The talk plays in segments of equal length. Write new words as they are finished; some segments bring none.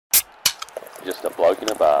just a bloke in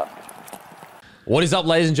a bar. What is up,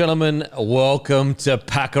 ladies and gentlemen? Welcome to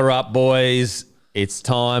Pack Her Up, boys. It's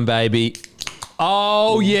time, baby.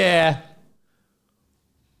 Oh, yeah.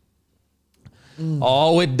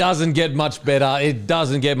 Oh, it doesn't get much better. It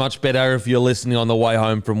doesn't get much better if you're listening on the way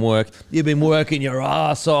home from work. You've been working your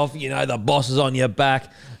ass off. You know, the boss is on your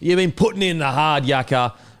back. You've been putting in the hard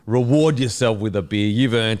yakka. Reward yourself with a beer.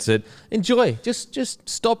 You've earned it. Enjoy. Just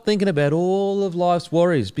stop thinking about all of life's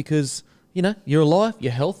worries because, you know, you're alive.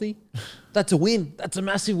 You're healthy. That's a win. That's a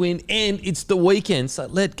massive win. And it's the weekend. So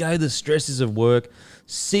let go of the stresses of work.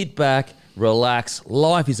 Sit back. Relax.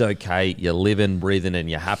 Life is okay. You're living, breathing, and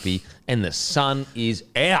you're happy. And the sun is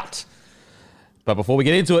out. But before we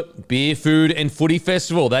get into it, Beer, Food, and Footy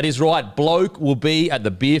Festival. That is right. Bloke will be at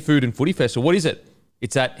the Beer, Food, and Footy Festival. What is it?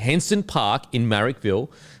 It's at Henson Park in Marrickville.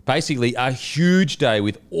 Basically, a huge day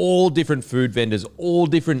with all different food vendors, all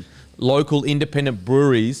different local independent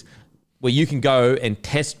breweries where you can go and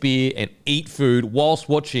test beer and eat food whilst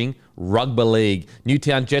watching rugby league.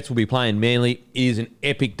 Newtown Jets will be playing Manly. It is an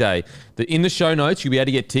epic day. In the show notes, you'll be able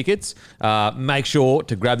to get tickets. Make sure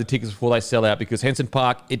to grab the tickets before they sell out because Henson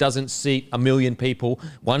Park, it doesn't seat 1 million people.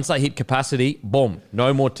 Once they hit capacity, boom,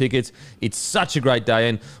 no more tickets. It's such a great day.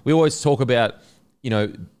 And we always talk about, you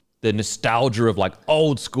know, the nostalgia of like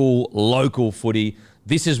old school local footy.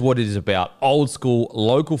 This is what it is about. Old school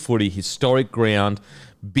local footy, historic ground,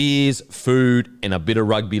 beers, food, and a bit of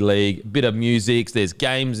rugby league, a bit of music. There's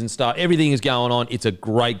games and stuff. Everything is going on. It's a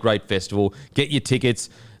great, great festival. Get your tickets.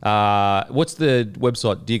 What's the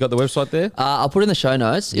website? Do you got the website there? I'll put it in the show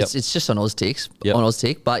notes. Yep. It's just on Oztix, on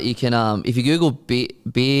Oztick. But you can, if you Google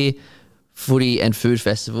beer, footy, and food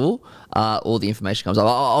festival, all the information comes up.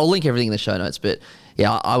 I'll link everything in the show notes. But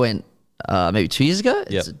yeah, I went maybe 2 years ago.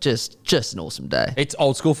 It's just an awesome day. It's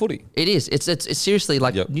old school footy. It is. It's seriously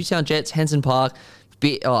like Newtown Jets, Henson Park.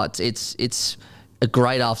 It's a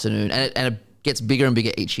great afternoon, and it gets bigger and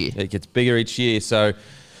bigger each year. It gets bigger each year, so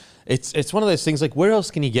it's one of those things like where else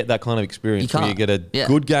can you get that kind of experience? Where you get a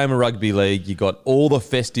good game of rugby league, you got all the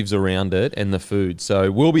festives around it and the food. So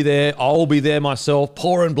we'll be there. I'll be there myself,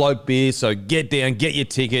 pouring bloke beer. So get down, get your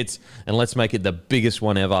tickets, and let's make it the biggest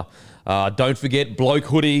one ever. Don't forget bloke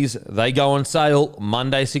hoodies. They go on sale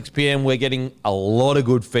Monday 6 p.m. We're getting a lot of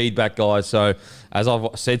good feedback, guys. So as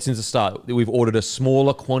I've said since the start, we've ordered a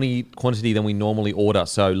smaller quantity than we normally order.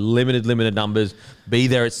 So limited numbers. Be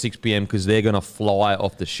there at 6 p.m. because they're going to fly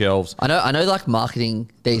off the shelves. I know like marketing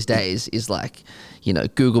these days is like, you know,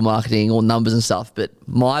 Google marketing or numbers and stuff. But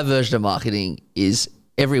my version of marketing is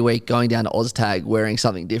every week going down to OzTag wearing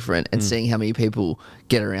something different and seeing how many people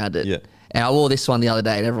get around it. Yeah. And I wore this one the other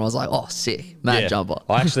day and everyone was like, oh, sick, mad jumper.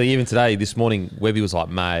 I actually, even today, this morning, Webby was like,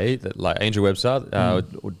 mate, like Andrew Webster,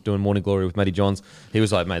 doing Morning Glory with Matty Johns, he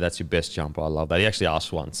was like, mate, that's your best jumper. I love that. He actually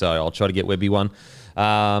asked one, so I'll try to get Webby one.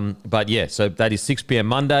 But yeah, so that is 6 p.m.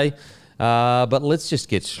 Monday. But let's just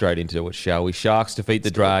get straight into it, shall we? Sharks defeat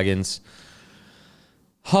the Dragons.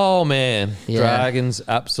 Oh, man. Dragons,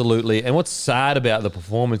 absolutely. And what's sad about the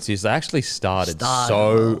performance is they actually started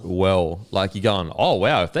so well. Like, you're going, oh,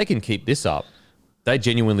 wow, if they can keep this up, they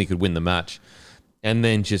genuinely could win the match. And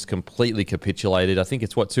then just completely capitulated. I think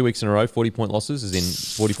it's, 2 weeks in a row, 40-point losses, as in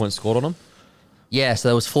 40 points scored on them? Yeah, so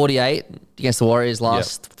there was 48 against the Warriors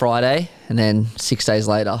last Friday, and then 6 days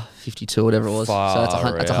later, 52, whatever it was. So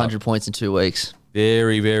that's 100 points in 2 weeks.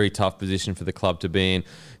 Very, very tough position for the club to be in.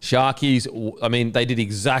 Sharkies, I mean, they did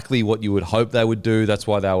exactly what you would hope they would do. That's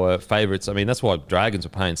why they were favourites. I mean, that's why Dragons were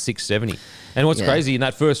paying $6.70. And what's crazy in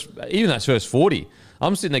that first 40,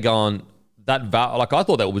 I'm sitting there going, I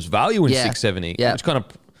thought that was value in $6.70, which kind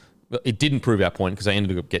of, it didn't prove our point because they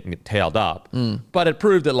ended up getting it tailed up. But it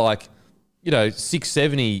proved that, like, you know,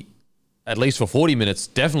 $6.70, at least for 40 minutes,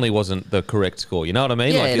 definitely wasn't the correct score. You know what I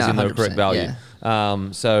mean? It's in the correct value.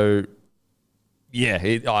 So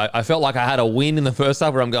I felt like I had a win in the first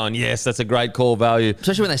half where I'm going, yes, that's a great call value.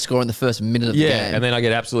 Especially when they score in the first minute of the game. Yeah, and then I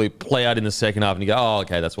get absolutely play out in the second half and you go, oh,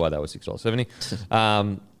 okay, that's why that was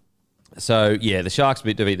 $6.70. So, yeah, the Sharks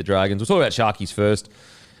defeat the Dragons. We'll talk about Sharkies first.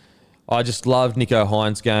 I just loved Nico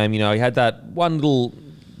Hines' game. You know, he had that one little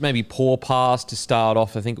maybe poor pass to start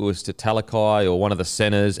off. I think it was to Talakai or one of the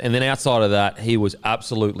centres. And then outside of that, he was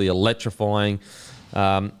absolutely electrifying.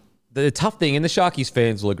 The tough thing, and the Sharkies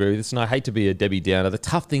fans will agree with this, and I hate to be a Debbie Downer, the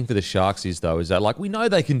tough thing for the Sharks is that, like, we know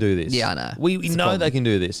they can do this. Yeah, I know. We know they can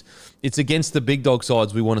do this. It's against the big dog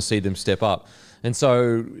sides we want to see them step up. And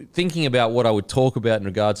so thinking about what I would talk about in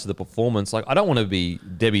regards to the performance, like, I don't want to be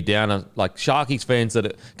Debbie Downer, like Sharkies fans that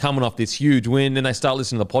are coming off this huge win, and they start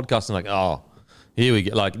listening to the podcast and like, oh, here we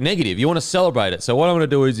go. Like, negative. You want to celebrate it. So what I'm going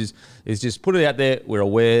to do is just put it out there. We're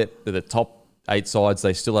aware that the top 8 sides,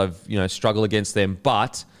 they still have, struggle against them.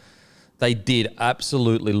 But they did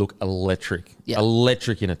absolutely look electric. Yeah.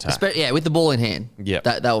 Electric in attack. With the ball in hand. Yeah.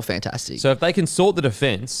 They were fantastic. So if they can sort the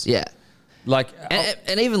defence. Yeah. Like,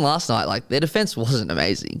 and even last night, like their defense wasn't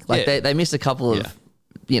amazing. Like they missed a couple of,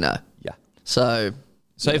 Yeah. So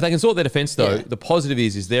if they can sort their defence though, the positive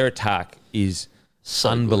is their attack is So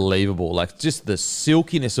unbelievable. Good. Like just the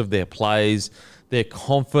silkiness of their plays, their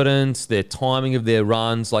confidence, their timing of their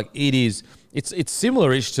runs. Like it's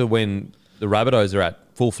similar-ish to when the Rabbitohs are at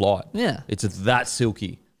full flight. Yeah. It's that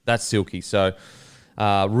silky. That's silky. So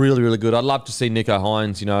really, really good. I'd love to see Nicho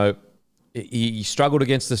Hynes, he struggled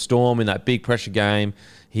against the Storm in that big pressure game.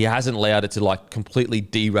 He hasn't allowed it to like completely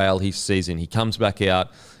derail his season. He comes back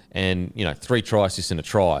out and, 3 try assists and a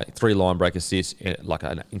try, 3 line break assists, like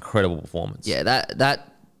an incredible performance. Yeah,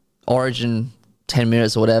 that Origin 10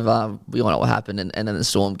 minutes or whatever, we all know what happened, and then the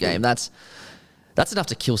Storm game, that's enough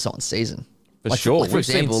to kill someone's season. For sure. We've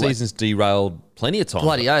seen seasons derailed plenty of times.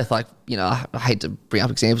 Bloody oath. Like, I hate to bring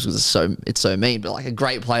up examples because it's so mean, but like a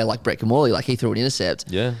great player like Brett Kamali, like he threw an intercept.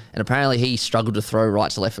 Yeah. And apparently he struggled to throw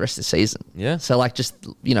right to left the rest of the season. Yeah. So like just,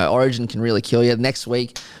 Origin can really kill you. Next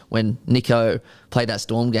week when Nicho played that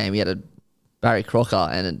Storm game, he had a Barry Crocker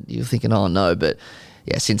and you're thinking, oh no, but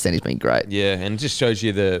yeah, since then he's been great. Yeah, and it just shows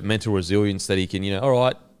you the mental resilience that he can, all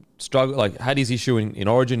right, struggle, like had his issue in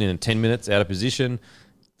Origin in 10 minutes out of position.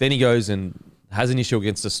 Then he goes and has an issue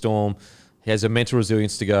against the Storm. He has a mental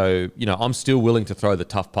resilience to go, I'm still willing to throw the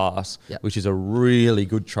tough pass, which is a really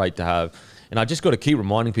good trait to have. And I just got to keep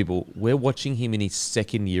reminding people, we're watching him in his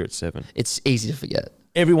second year at 7. It's easy to forget.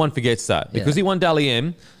 Everyone forgets that. Because he won Dally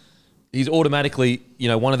M, he's automatically,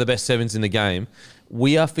 one of the best 7s in the game.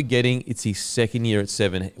 We are forgetting it's his second year at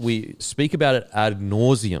 7. We speak about it ad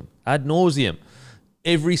nauseum. Ad nauseum.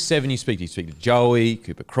 Every 7 you speak to Joey,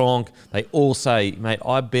 Cooper Cronk, they all say, mate,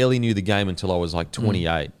 I barely knew the game until I was like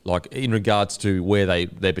 28. Like in regards to where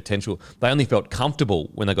their potential, they only felt comfortable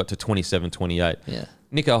when they got to 27, 28. Yeah.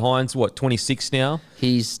 Nicho Hynes, 26 now?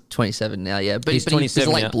 He's 27 now, yeah. But he's 27 he's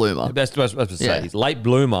a late now. bloomer. That's what I was about to say. He's late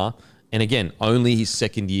bloomer. And again, only his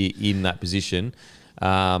second year in that position.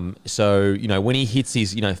 So, when he hits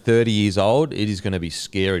his, 30 years old, it is going to be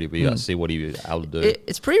scary to be able to see what he was able to do.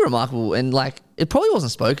 It's pretty remarkable. And like, it probably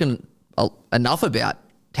wasn't spoken enough about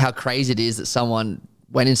how crazy it is that someone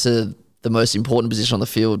went into the most important position on the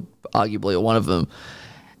field, arguably, or one of them,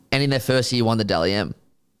 and in their first year won the Dally M.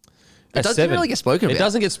 It doesn't really get spoken about. It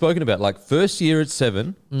doesn't get spoken about. Like, first year at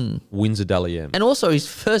 7, wins a Dally M. And also his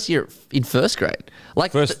first year in first grade.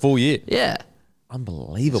 Like first full year. Yeah.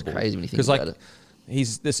 Unbelievable. It's crazy when you think about it.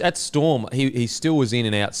 At Storm, he still was in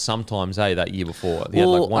and out sometimes, that year before. He had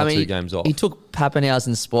like 1 or 2 games off. He took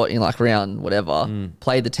Pappenhausen's spot in like round whatever,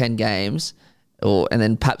 played the 10 games, and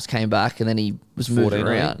then Paps came back and then he was moving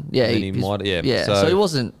around. Yeah. So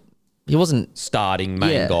he wasn't starting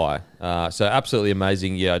main guy. So absolutely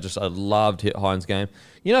amazing. Yeah, I loved Hines' game.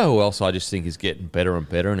 You know who else I just think is getting better and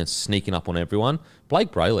better and it's sneaking up on everyone?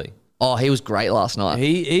 Blake Brayley. Oh, he was great last night.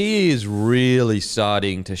 He is really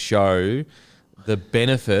starting to show the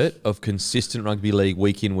benefit of consistent rugby league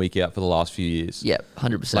week in, week out for the last few years. Yeah,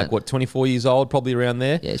 100%. Like 24 years old, probably around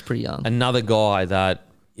there? Yeah, he's pretty young. Another guy that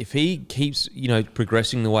if he keeps,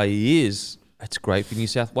 progressing the way he is, it's great for New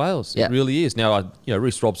South Wales. Yeah. It really is. Now,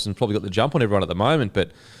 Reece Robson's probably got the jump on everyone at the moment, but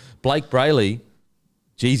Blake Brayley,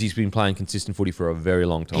 he's been playing consistent footy for a very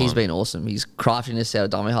long time. He's been awesome. His craftiness out of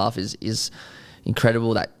dummy half is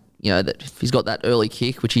incredible. That that he's got that early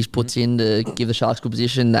kick, which he puts in to give the Sharks good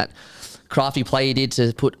position. That crafty play he did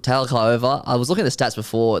to put Talakai over. I was looking at the stats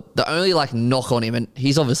before. The only knock on him, and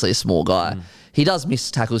he's obviously a small guy. He does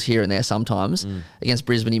miss tackles here and there sometimes. Against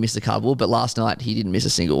Brisbane, he missed a couple, but last night he didn't miss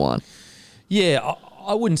a single one. Yeah,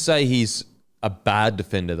 I wouldn't say he's a bad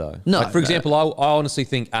defender though. No. For example, I honestly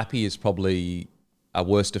think Appy is probably a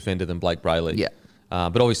worse defender than Blake Brayley. Yeah.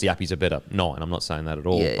 But obviously Appy's a better 9. I'm not saying that at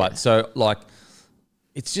all. Yeah, but so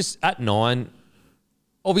it's just at 9.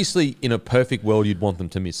 Obviously, in a perfect world, you'd want them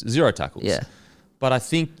to miss 0 tackles. Yeah. But I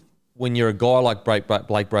think when you're a guy like Blake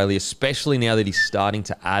Brayley, especially now that he's starting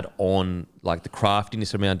to add on the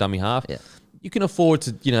craftiness around dummy half, you can afford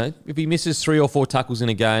to, if he misses 3 or 4 tackles in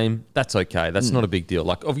a game, that's okay. That's not a big deal.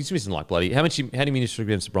 Obviously missing bloody. How many minutes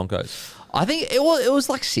against the Broncos? I think it was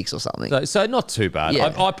like 6 or something. So not too bad.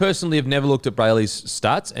 Yeah. I personally have never looked at Brayley's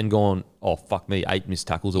stats and gone, oh, fuck me, 8 missed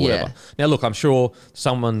tackles or whatever. Yeah. Now, look, I'm sure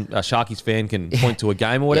someone, a Sharkies fan, can point to a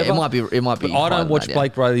game or whatever. Yeah, it might be. But I don't watch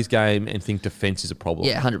Blake Brayley's game and think defence is a problem.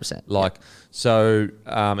 Yeah, 100%. So,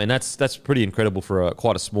 and that's pretty incredible for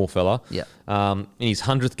quite a small fella. Yeah. In his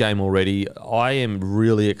 100th game already, I am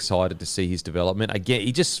really excited to see his development. Again,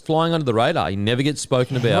 he's just flying under the radar. He never gets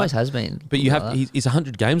spoken about. He always has been. But he's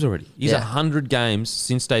 100 games already. He's 100 games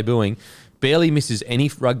since debuting. Barely misses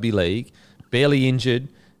any rugby league. Barely injured.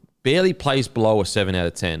 Barely plays below a 7 out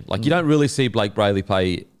of 10. You don't really see Blake Brayley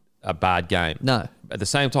play a bad game. No. At the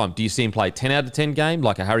same time, do you see him play 10 out of 10 game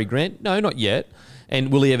like a Harry Grant? No, not yet.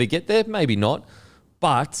 And will he ever get there? Maybe not.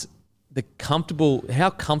 But how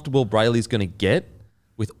comfortable Brayley's going to get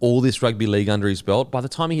with all this rugby league under his belt, by the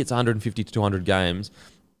time he hits 150 to 200 games,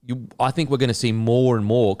 I think we're going to see more and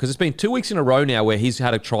more, because it's been 2 weeks in a row now where he's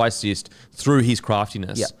had a try assist through his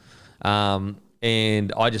craftiness. Yep.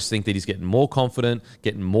 And I just think that he's getting more confident,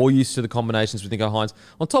 getting more used to the combinations with Nico Hines.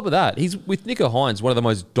 On top of that, he's with Nico Hines, one of the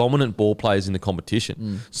most dominant ball players in the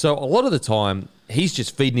competition. So a lot of the time, he's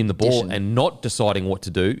just feeding him the ball and not deciding what to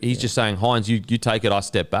do. He's just saying, Hines, you take it, I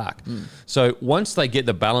step back. So once they get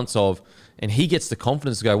the balance of, and he gets the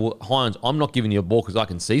confidence to go, well, Hines, I'm not giving you a ball because I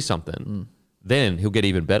can see something, then he'll get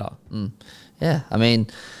even better. Yeah, I mean,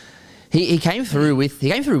 he came through with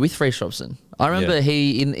Freese Robson. I remember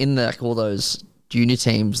he in all those junior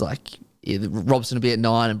teams, Robson would be at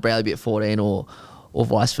 9 and Brayley would be at 14 or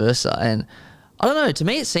vice versa. And I don't know, to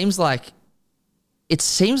me it seems like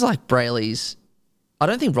Brayley's, I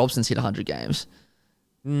don't think Robson's hit 100 games.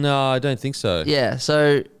 No, I don't think so. Yeah,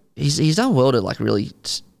 so he's done well to really,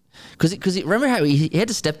 because remember how he had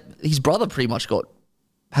to step, his brother pretty much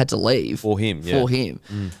had to leave for him.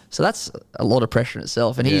 So that's a lot of pressure in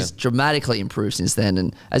itself, and he's dramatically improved since then.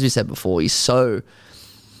 And as we said before, he's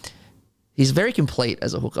very complete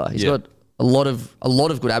as a hooker. He's got a lot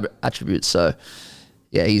of good attributes. So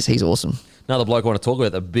yeah, he's awesome. Another bloke I want to talk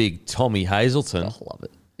about, the big Tommy Hazelton. I love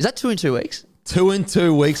it. Is that 2 in 2 weeks? 2 in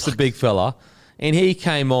 2 weeks, the big fella. And he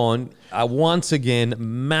came on, once again,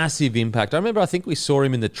 massive impact. I think we saw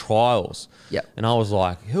him in the trials. Yep. And I was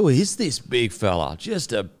like, who is this big fella?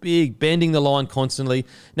 Just a big, bending the line constantly.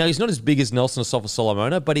 Now, he's not as big as Nelson Asafa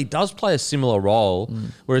Solomona, but he does play a similar role,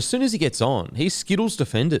 where as soon as he gets on, he skittles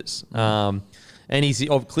defenders. And he's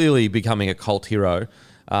clearly becoming a cult hero.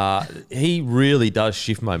 He really does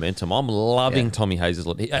shift momentum. I'm loving Tommy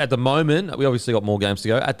Hazelton. At the moment, we obviously got more games to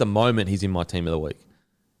go. At the moment, he's in my team of the week.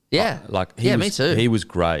 Yeah. Me too. He was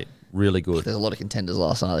great. Really good. There's a lot of contenders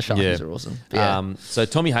last night. The Sharkies are awesome. So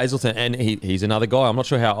Tommy Hazelton, and he's another guy. I'm not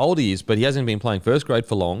sure how old he is, but he hasn't been playing first grade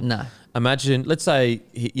for long. No. Imagine, let's say,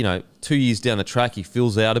 2 years down the track, he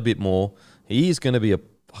fills out a bit more. He is going to be a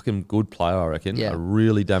fucking good player, I reckon. Yeah. A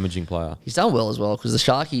really damaging player. He's done well as well, because the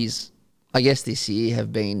Sharkies, I guess this year,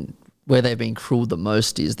 have been, where they've been cruel the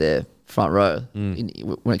most is their front row.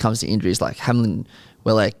 When it comes to injuries, like Hamlin,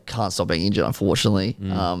 they can't stop being injured, unfortunately.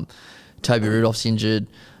 Toby Rudolph's injured.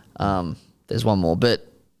 There's one more,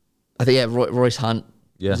 but I think Royce Hunt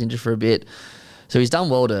was injured for a bit, so he's done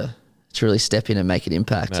well to really step in and make an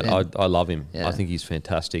impact. Man, I love him. Yeah. I think he's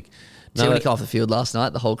fantastic. See, when he came off the field last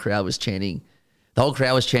night, the whole crowd was chanting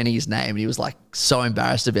his name, and he was so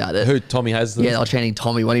embarrassed about it. Who, Tommy Hazelton? Yeah, they were chanting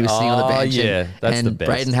Tommy when he was sitting on the bench. Yeah, that's the best.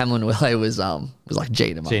 Braden Hamlin-Welle was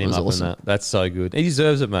G'ing him up. It was awesome. That's so good. He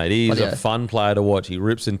deserves it, mate. He's a fun player to watch. He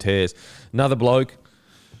rips and tears. Another bloke,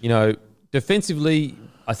 defensively,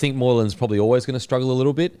 I think Moylan's probably always going to struggle a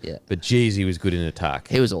little bit. Yeah. But geez, he was good in attack.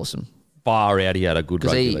 He was awesome. Far out, he had a good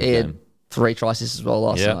rugby league game. He had 3 try assists as well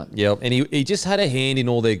last night. Yeah, and he just had a hand in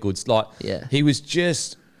all their goods.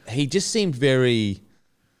 He just seemed very.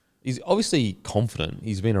 He's obviously confident.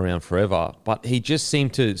 He's been around forever, but he just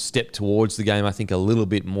seemed to step towards the game, I think, a little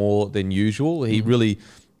bit more than usual. He really,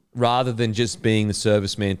 rather than just being the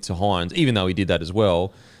serviceman to Hines, even though he did that as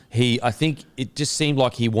well, I think it just seemed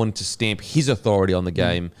like he wanted to stamp his authority on the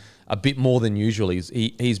game a bit more than usual.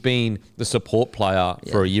 He's been the support player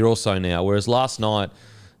for a year or so now, whereas last night,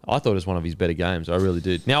 I thought it was one of his better games. I really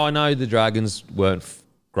did. Now, I know the Dragons weren't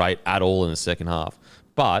great at all in the second half,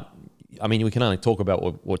 but I mean, we can only talk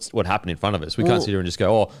about what happened in front of us. We can't sit here and just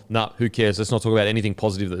go, oh, no, who cares? Let's not talk about anything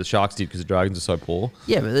positive that the Sharks did because the Dragons are so poor.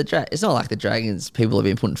 Yeah, but it's not like the Dragons, people have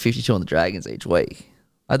been putting 52 on the Dragons each week.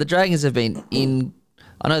 The Dragons have been in,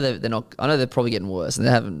 I know they're not, I know they're probably getting worse and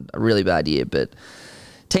they're having a really bad year, but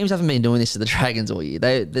teams haven't been doing this to the Dragons all year.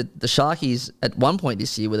 The Sharkies at one point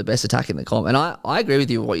this year were the best attack in the comp. And I agree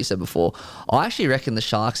with you with what you said before. I actually reckon the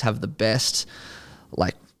Sharks have the best,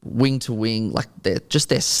 wing to wing, their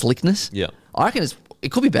slickness. Yeah. I reckon it's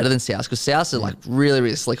it could be better than South because South are like really,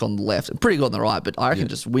 really slick on the left and pretty good on the right. But I reckon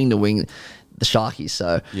just wing to wing the Sharkies.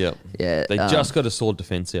 So yeah, they just got to sort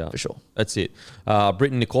defence out for sure. That's it.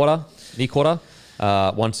 Britain Nikota,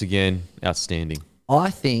 once again outstanding. I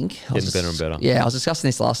think getting better and better. Yeah, I was discussing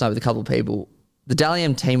this last night with a couple of people. The Dally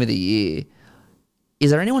M Team of the Year. Is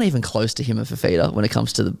there anyone even close to him and Fafita when it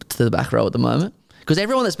comes to the back row at the moment? Because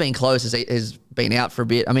everyone that's been close has been out for a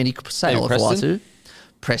bit. I mean, you could say Olakau'atu.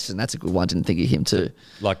 Preston, that's a good one. Didn't think of him too.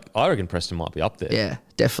 Like, I reckon Preston might be up there. Yeah,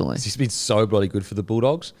 definitely. He's been so bloody good for the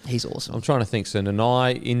Bulldogs. He's awesome. I'm trying to think. So,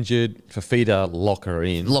 Nanai injured, Fafita, locker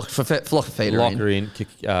in. Locker in.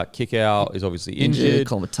 Kick out is obviously injured.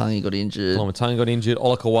 Kolomatangi got injured.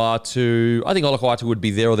 Olakau'atu. I think Olakau'atu would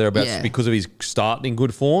be there or thereabouts because of his start in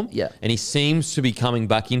good form. Yeah. And he seems to be coming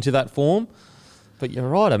back into that form. But you're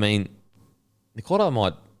right. I mean, Nikota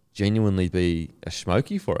might genuinely be a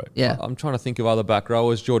smoky for it. Yeah. I'm trying to think of other back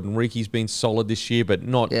rowers. Jordan Riki's been solid this year, but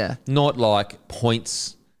not like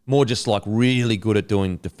points, more just like really good at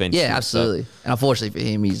doing defensive. Yeah, absolutely. And unfortunately for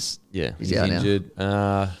him, he's injured.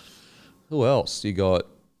 Who else you got?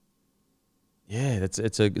 Yeah,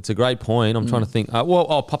 it's a great point. I'm trying to think.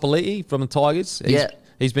 Papali'i from the Tigers.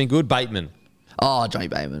 He's been good. Bateman. Oh, Johnny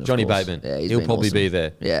Bateman. Bateman. Yeah, he'll probably be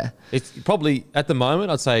there. Yeah. It's probably, at the moment,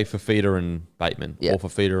 I'd say Fafita and Bateman. Yeah. Or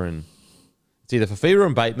Fafita and... It's either Fafita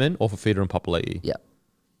and Bateman or Fafita and Papali'i. Yeah.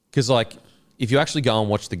 Because, like, if you actually go and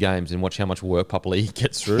watch the games and watch how much work Papali'i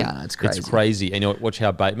gets through, it's crazy. It's crazy. And you watch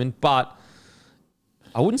how Bateman... But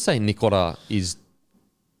I wouldn't say Nikota is...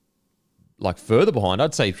 like further behind.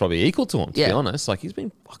 I'd say he's probably equal to him, to be honest. Like, he's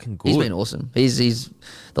been fucking good. He's been awesome. He's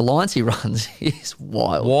the lines he runs is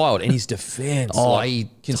wild. And his defense. He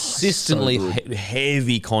consistently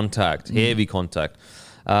heavy contact.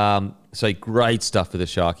 So great stuff for the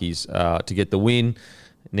Sharkies to get the win.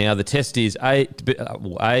 Now the test is A,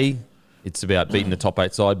 it's about beating the top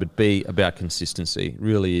 8 side, but B, about consistency. It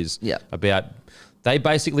really is about. They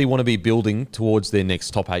basically want to be building towards their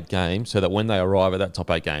next top 8 game so that when they arrive at that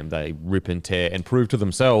top 8 game, they rip and tear and prove to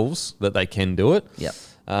themselves that they can do it. Yep.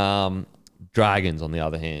 Dragons, on the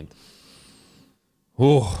other hand.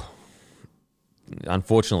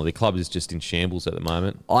 Unfortunately, the club is just in shambles at the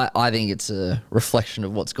moment. I think it's a reflection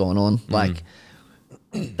of what's going on. Like,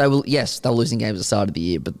 they're losing games at the start of the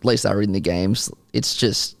year, but at least they were in the games. It's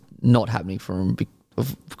just not happening for them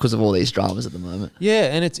because of all these dramas at the moment.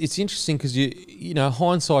 Yeah, and it's interesting because you know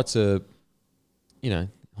hindsight's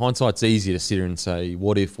easy to sit here and say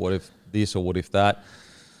what if this or what if that,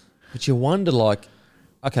 but you wonder like,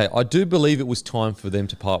 okay, I do believe it was time for them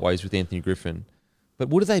to part ways with Anthony Griffin, but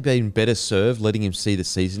would have they been better served letting him see the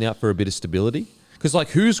season out for a bit of stability? Because like,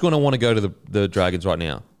 who's going to want to go to the Dragons right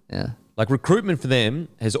now? Yeah, like recruitment for them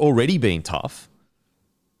has already been tough.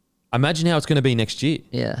 Imagine how it's going to be next year.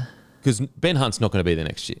 Yeah. Because Ben Hunt's not going to be there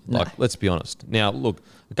next year. No. Like, let's be honest. Now, look,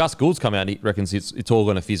 Gus Gould's come out and he reckons it's all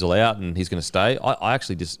going to fizzle out and he's going to stay.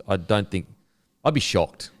 I don't think... I'd be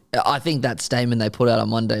shocked. I think that statement they put out on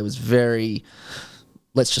Monday was very...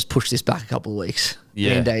 Let's just push this back a couple of weeks.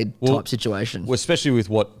 Yeah. Band-Aid type situation. Well, especially with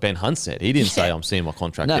what Ben Hunt said. He didn't say, I'm seeing my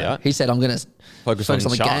contract out. He said, I'm going to focus on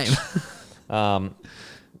the game.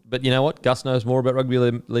 But you know what? Gus knows more about rugby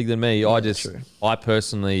league than me. True. I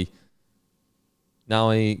personally...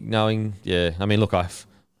 Knowing, I mean, look, I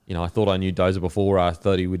thought I knew Dozer before. I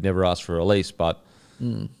thought he would never ask for a release, but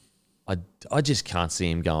I just can't see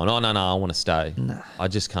him going, oh, no, I want to stay. Nah. I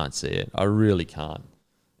just can't see it. I really can't.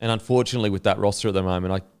 And unfortunately, with that roster at the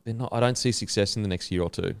moment, I don't see success in the next year or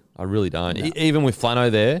two. I really don't. No. Even with Flano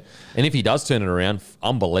there, and if he does turn it around,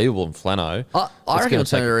 unbelievable in Flano. I reckon he'll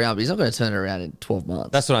turn it around, but he's not going to turn it around in 12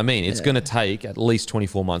 months. That's what I mean. It's going to take at least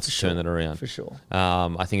 24 months to turn it around. For sure.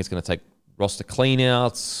 I think it's going to take roster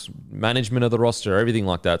cleanouts, management of the roster, everything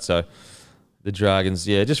like that. So the Dragons,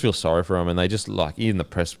 just feel sorry for them. And they just like, even the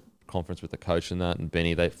press conference with the coach and that and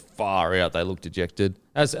Benny, they far out, they look dejected.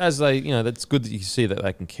 As they, that's good that you see that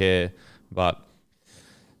they can care. But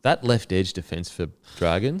that left edge defense for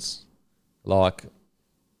Dragons, like,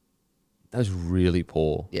 that was really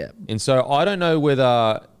poor. Yeah. And so I don't know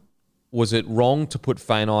whether, was it wrong to put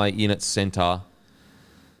Fainai in at centre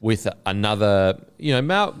with another,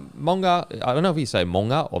 Monga. I don't know if you say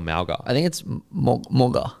Monga or Malga. I think it's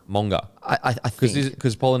Monga. Monga. I think.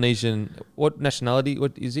 Because Polynesian, what nationality,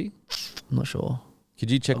 what is he? I'm not sure. Could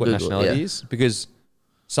you check what nationality he is? Because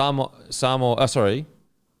so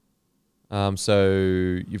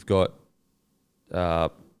you've got,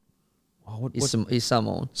 he's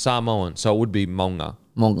Samoan. Samoan. So it would be Monga.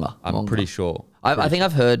 I'm pretty sure. I think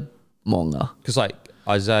I've heard Monga. Because like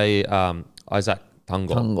Isaac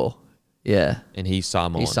Tungo. Yeah. And he's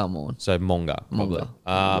Samoan. He's Samoan. So Monga, probably.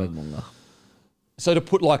 Monga. So to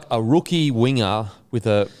put like a rookie winger with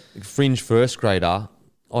a fringe first grader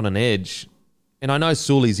on an edge, and I know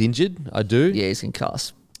Sully's injured, I do. Yeah, he's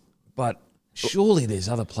concussed. But surely there's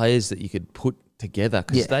other players that you could put together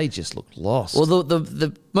because they just look lost. Well,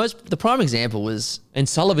 the prime example was and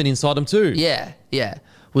Sullivan inside them too.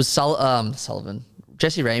 Was Sullivan,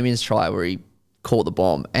 Jesse Ramian's try where he caught the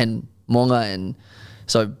bomb, and Monga, and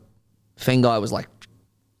so Fengai was like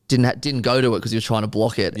didn't go to it because he was trying to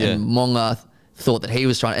block it, and Monga thought that he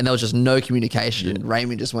was trying, and there was just no communication. And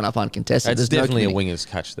Ramian just went up uncontested. It's definitely a winger's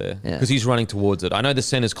catch there because he's running towards it. I know the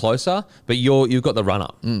center's closer, but you've got the run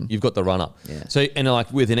up. You've got the run up. Yeah. So and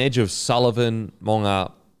like with an edge of Sullivan,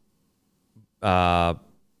 Monga,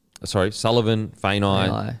 Sullivan,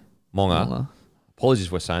 Fainai, Monga. Apologies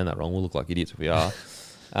if we're saying that wrong. We'll look like idiots if we are.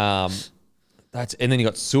 And then you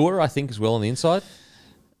got Sewer, I think, as well on the inside.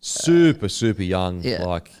 Super young. Yeah.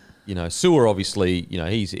 Like, you know, Sewer obviously, you know,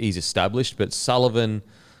 he's established, but Sullivan,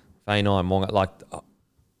 Fainai, Monga, like,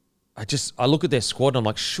 I look at their squad and I'm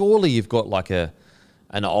like, surely you've got like an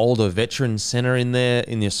older veteran center in there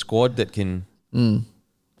in your squad that can.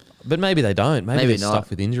 But maybe they don't. Maybe they're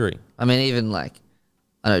stuck with injury. I mean, even like,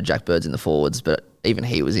 I know Jack Bird's in the forwards, but even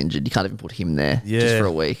he was injured. You can't even put him there just for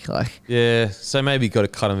a week. Like, so maybe you got to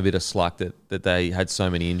cut him a bit of slack that they had so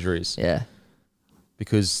many injuries. Yeah,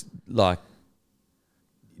 because like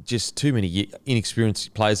just too many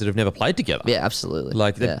inexperienced players that have never played together. Yeah, absolutely.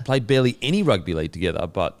 Like they played barely any rugby league together.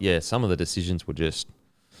 But yeah, some of the decisions were just.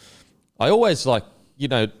 I always like, you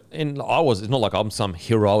know, and it's not like I'm some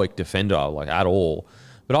heroic defender like at all,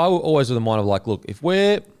 but I always with the mind of like, look, if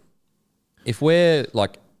we're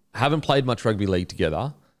like haven't played much rugby league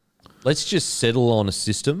together, let's just settle on a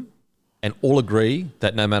system and all agree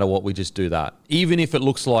that no matter what, we just do that. Even if it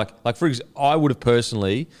looks like for example, I would have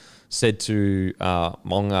personally said to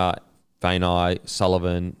Monga, Fainai,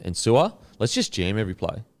 Sullivan and Sewer, let's just jam every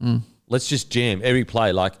play. Let's just jam every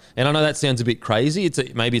play. Like, and I know that sounds a bit crazy.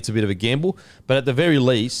 Maybe it's a bit of a gamble, but at the very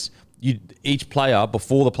least, each player,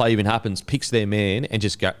 before the play even happens, picks their man and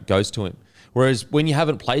just goes to him. Whereas when you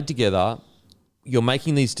haven't played together, you're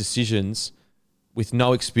making these decisions with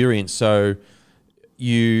no experience. So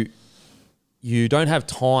you don't have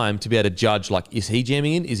time to be able to judge, like, is he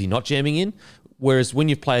jamming in? Is he not jamming in? Whereas when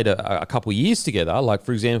you've played a couple of years together, like,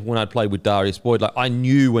 for example, when I'd played with Darius Boyd, like, I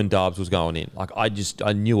knew when Darbs was going in. Like, I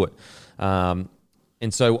knew it. And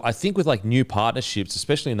so I think with, like, new partnerships,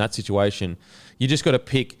 especially in that situation, you just got to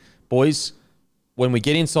pick, boys, when we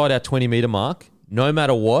get inside our 20-metre mark, no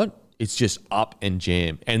matter what, it's just up and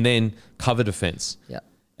jam, and then cover defense. Yeah.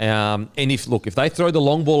 And if they throw the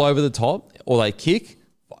long ball over the top or they kick,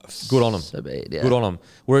 good on them. So be it, yeah. Good on them.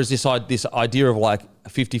 Whereas this idea of like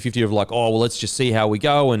 50-50 of like, oh, well, let's just see how we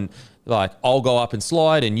go, and like I'll go up and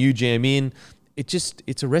slide and you jam in.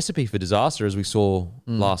 It's a recipe for disaster, as we saw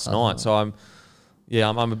last night. So I'm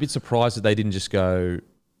a bit surprised that they didn't just go,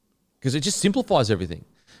 because it just simplifies everything.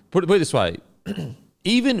 Put it this way.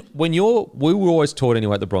 Even when we were always taught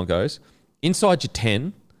anyway at the Broncos, inside your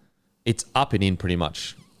 10, it's up and in pretty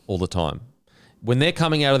much all the time. When they're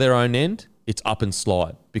coming out of their own end, it's up and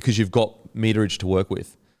slide because you've got meterage to work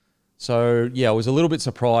with. So, yeah, I was a little bit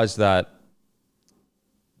surprised that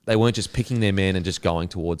they weren't just picking their man and just going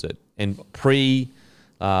towards it. And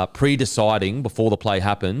pre-deciding before the play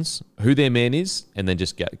happens who their man is and then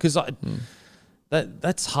just get. Because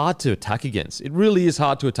that's hard to attack against. It really is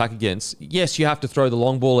hard to attack against. Yes, you have to throw the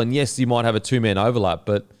long ball, and yes, you might have a two-man overlap,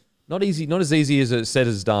 but not as easy as it's said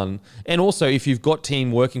as done. And also, if you've got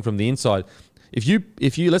team working from the inside, if you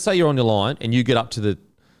let's say you're on your line and you get up to the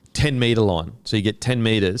 10-metre line, so you get 10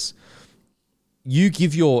 metres, you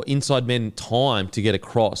give your inside men time to get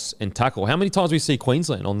across and tackle. How many times we see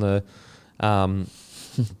Queensland on the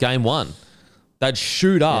game one? They'd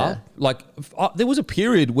shoot up. Yeah. Like, there was a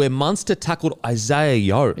period where Munster tackled Isaiah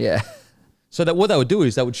Yeo. Yeah. So that what they would do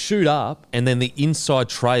is they would shoot up, and then the inside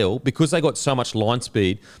trail, because they got so much line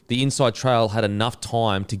speed, the inside trail had enough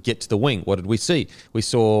time to get to the wing. What did we see? We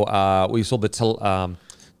saw the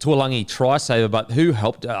Tuolangi try saver, but who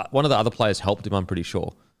helped? One of the other players helped him, I'm pretty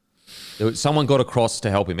sure. Someone got across to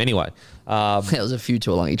help him. Anyway. There was a few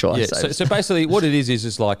Tuolangi try savers. So basically what it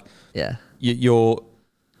is like your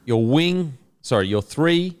wing... Sorry, your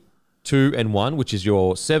 3, 2, and 1, which is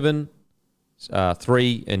your 7,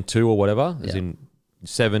 3, and 2 or whatever, as in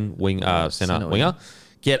 7 wing, center winger,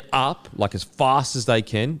 get up like as fast as they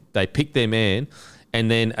can. They pick their man,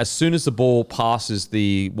 and then as soon as the ball passes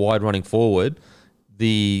the wide running forward,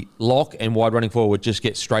 the lock and wide running forward just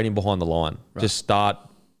get straight in behind the line. Right. Just start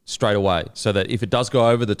straight away, so that if it does go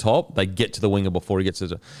over the top, they get to the winger before he gets to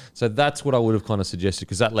the... So that's what I would have kind of suggested,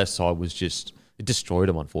 because that left side was just... It destroyed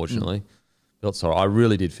him, unfortunately. Felt sorry. I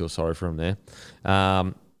really did feel sorry for him there.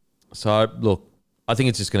 So look, I think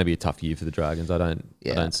it's just going to be a tough year for the Dragons. I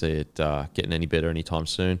don't see it getting any better anytime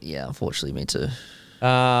soon. Yeah, unfortunately, me too.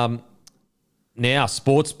 Now,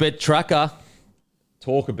 Sports Bet Tracker.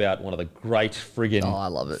 Talk about one of the great friggin' I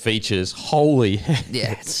love it. features. Holy heck.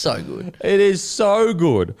 Yeah, it's so good. It is so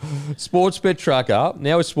good. Sportsbet Tracker.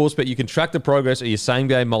 Now with Sportsbet, you can track the progress of your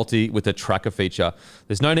same-game multi with the tracker feature.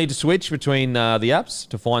 There's no need to switch between the apps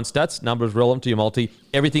to find stats, numbers relevant to your multi.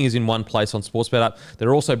 Everything is in one place on Sportsbet app. There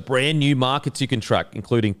are also brand new markets you can track,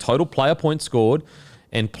 including total player points scored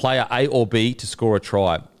and player A or B to score a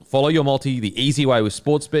try. Follow your multi the easy way with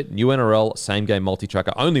Sportsbet, new NRL, same-game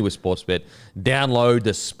multi-tracker, only with Sportsbet. Download the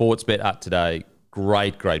Sportsbet app today.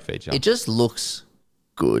 Great, great feature. It just looks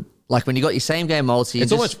good. Like when you got your same-game multi.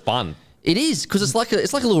 It's almost fun. It is, because it's like a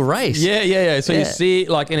little race. Yeah. So you see,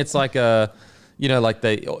 like, and it's like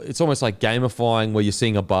it's almost like gamifying where you're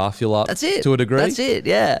seeing a bar fill up. That's it. To a degree. That's it,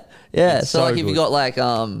 yeah. It's so like if good. you got like,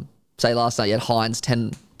 say last night you had Hines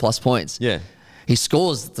 10 plus points. Yeah. He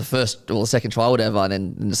scores the first or the second try, whatever, and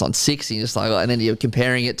then it's on 6. And you're just like, and then you're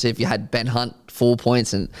comparing it to if you had Ben Hunt 4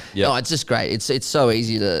 points, and it's just great. It's so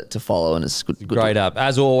easy to follow, and it's good. Great app.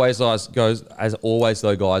 As always, though,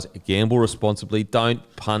 guys, gamble responsibly.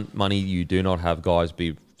 Don't punt money you do not have, guys.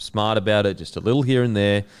 Be smart about it. Just a little here and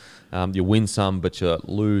there. You win some, but you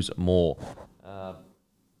lose more.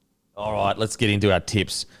 All right, let's get into our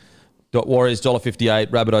tips. Warriors $1.58,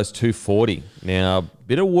 Rabbitohs $2.40. Now,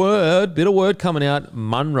 bit of word coming out.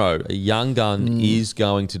 Munro, a young gun, is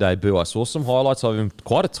going to debut. I saw some highlights of him.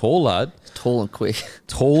 Quite a tall lad. Tall and quick.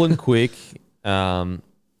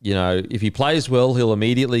 If he plays well, he'll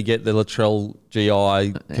immediately get the Latrell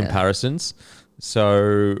GI comparisons.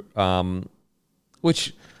 So,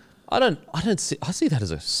 which I see that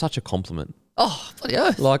as such a compliment. Oh, bloody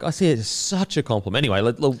oath. Like, I see it as such a compliment.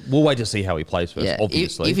 Anyway, we'll wait to see how he plays first,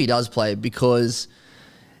 obviously. If he does play, because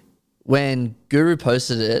when Guru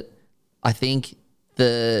posted it, I think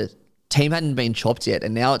the team hadn't been chopped yet,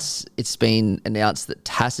 and now it's been announced that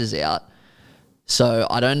Tass is out. So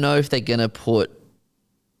I don't know if they're going to put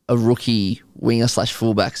a rookie winger /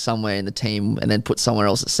 fullback somewhere in the team and then put someone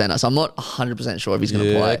else at centre. So I'm not 100% sure if he's going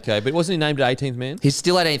to play. Okay, but wasn't he named 18th man? He's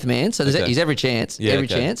still 18th man, so he's every chance.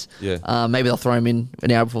 Chance. Yeah. Maybe they'll throw him in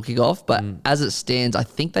an hour before kickoff. But as it stands, I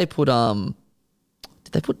think they put did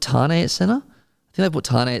they put Tane at centre? I think they put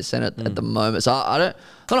Tane at centre at the moment. So I'm not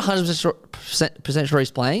 100% sure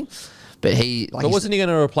he's playing, but wasn't he going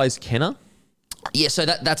to replace Kenner? Yeah, so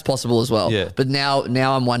that's possible as well. Yeah. But now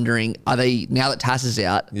I'm wondering, now that Tass is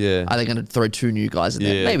out, are they going to throw 2 new guys in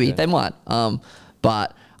there? Maybe they might.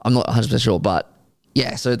 But I'm not 100% sure. But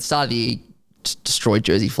yeah, so at the start of the year, destroyed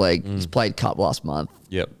Jersey Flag. He's played Cup last month.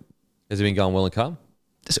 Yep. Has it been going well in Cup?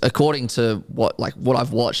 According to what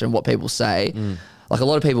I've watched and what people say, like a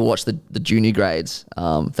lot of people watch the junior grades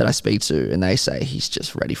that I speak to, and they say he's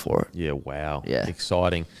just ready for it. Yeah, wow. Yeah.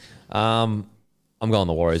 Exciting. I'm going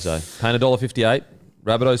the Warriors, though. Paying $1.58.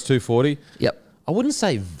 Rabbitohs $2.40. Yep. I wouldn't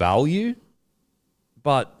say value,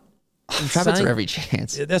 but Rabbits are every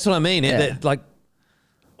chance. That's what I mean. Yeah.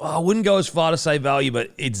 I wouldn't go as far to say value,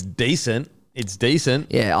 but it's decent. It's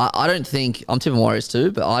decent. Yeah, I don't think I'm tipping Warriors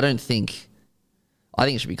too, but I think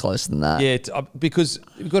it should be closer than that. Yeah, because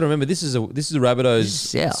you've got to remember this is a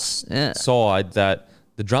Rabbitohs side that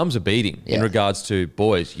the drums are beating in regards to,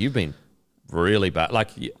 boys, you've been really bad. Like,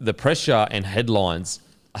 the pressure and headlines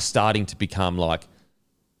are starting to become like,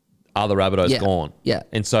 are the Rabbitohs gone? Yeah.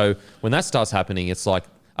 And so when that starts happening, it's like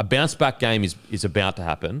a bounce back game is about to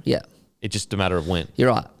happen. Yeah. It's just a matter of when. You're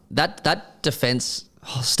right. That defense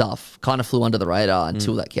stuff kind of flew under the radar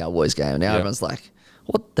until that Cowboys game. Now everyone's like,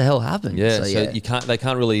 what the hell happened? Yeah. So they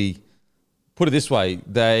can't really put it this way.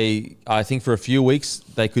 I think for a few weeks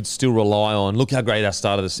they could still rely on, look how great our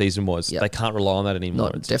start of the season was. Yep. They can't rely on that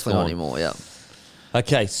anymore. Definitely not anymore. Yeah.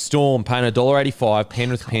 Okay. Storm paying $1.85.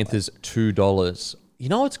 Penrith Panthers $2. You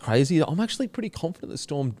know what's crazy? I'm actually pretty confident the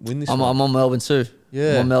Storm win this one. I'm on Melbourne too.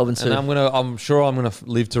 Yeah. I'm on Melbourne too. And I'm sure I'm gonna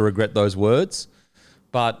live to regret those words.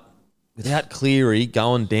 But without Cleary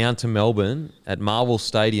going down to Melbourne at Marvel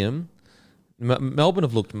Stadium, Melbourne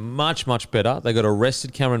have looked much, much better. They got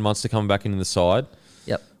arrested Cameron Munster coming back into the side.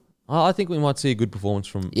 Yep. I think we might see a good performance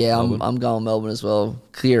from Melbourne. I'm going Melbourne as well.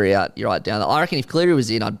 Cleary out, you're right down there. I reckon if Cleary was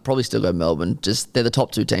in, I'd probably still go Melbourne. Just they're the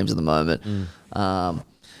top 2 teams at the moment. I'm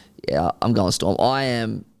going Storm. I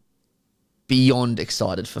am beyond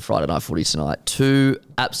excited for Friday Night Footy tonight. 2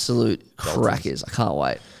 absolute crackers. I can't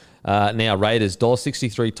wait. Now Raiders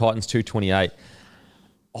 $1.63, Titans $2.28.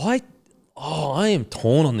 I am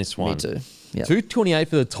torn on this one. Me too. Yep. $2.28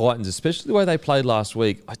 for the Titans, especially the way they played last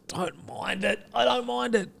week. I don't mind it.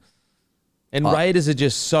 And Raiders are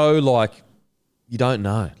just so like, you don't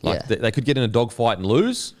know. Like they could get in a dogfight and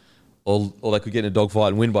lose, or they could get in a dogfight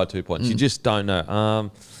and win by 2 points. You just don't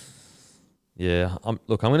know. Yeah. I'm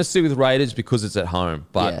going to stick with Raiders because it's at home.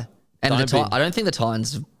 But and I don't think the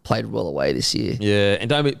Titans have played well away this year. Yeah, and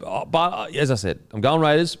don't be. But as I said, I'm going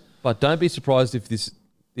Raiders. But don't be surprised if this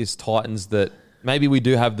Titans that maybe we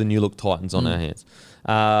do have the new look Titans on our hands.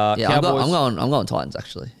 Cowboys, I'm going Titans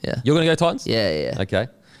actually. Yeah. You're going to go Titans? Yeah. Okay.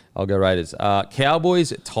 I'll go Raiders.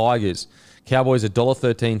 Cowboys, Tigers. Cowboys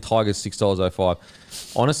 $1.13, Tigers $6.05.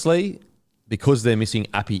 Honestly, because they're missing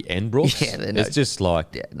Appy and Brooks, it's just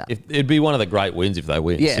like it'd be one of the great wins if they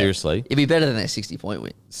win. Yeah, seriously, it'd be better than their 60-point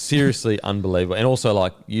win. Seriously, unbelievable. And also,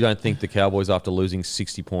 like, you don't think the Cowboys after losing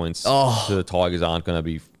 60 points to the Tigers aren't going to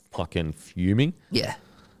be fucking fuming? Yeah.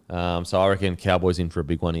 So I reckon Cowboys in for a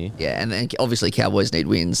big one here. Yeah, and then obviously Cowboys need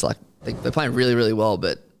wins. Like they're playing really, really well,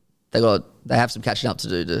 but they have some catching up to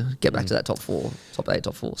do to get back to that top 8,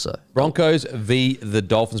 top 4. So Broncos v the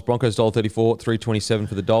Dolphins. Broncos $1.34, $3.27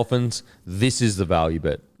 for the Dolphins. This is the value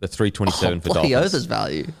bet. The $3.27 for Dolphins. Others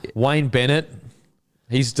value. Wayne Bennett,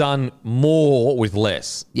 he's done more with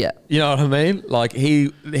less. Yeah, you know what I mean. Like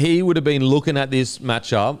he would have been looking at this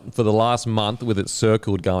matchup for the last month with it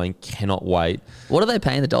circled, going, cannot wait. What are they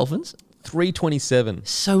paying the Dolphins? $3.27.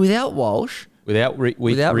 So without Walsh, without Ricky,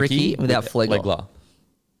 without Flegler.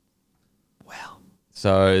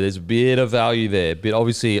 So there's a bit of value there. But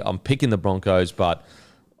obviously, I'm picking the Broncos, but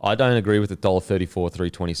I don't agree with the $1.34,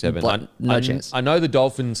 $3.27. No chance. I know the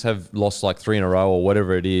Dolphins have lost like 3 in a row or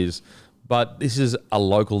whatever it is, but this is a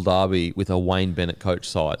local derby with a Wayne Bennett coach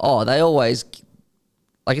side. Oh, they always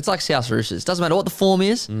it's like South Roosters. Doesn't matter what the form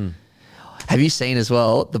is. Have you seen as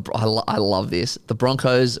well? I love this. The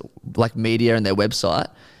Broncos media and their website.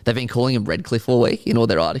 They've been calling him Redcliffe all week in all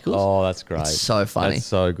their articles. Oh, that's great. It's so funny. That's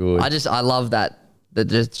so good. I love that. They're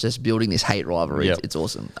just building this hate rivalry. Yep. It's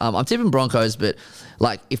awesome. I'm tipping Broncos, but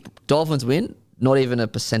if Dolphins win, not even a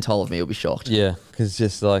percentile of me will be shocked. Yeah, because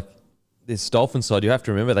just like this Dolphins side, you have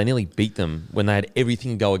to remember they nearly beat them when they had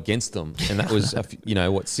everything go against them, and that was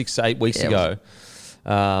 6 to 8 weeks ago.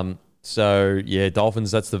 So yeah,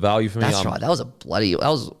 Dolphins. That's the value for me. That's right. That was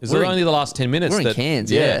Is it only the last 10 minutes? We're in Cairns.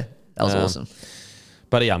 Yeah, that was awesome.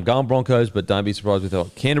 But yeah, I'm going Broncos, but don't be surprised with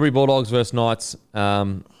that. Canterbury Bulldogs versus Knights.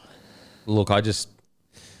 Look,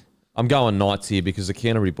 I'm going Knights here because the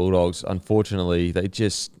Canterbury Bulldogs, unfortunately, they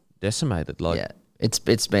just decimated. It's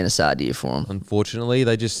been a sad year for them. Unfortunately,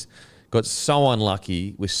 they just got so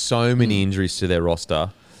unlucky with so many injuries to their roster.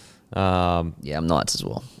 I'm Knights as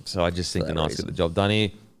well. So I just think the Knights get the job done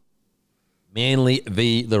here. Manly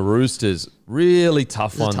v the Roosters. Really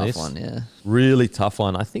tough one. Tough one, yeah. Really tough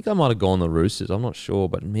one. I think I might have gone the Roosters. I'm not sure,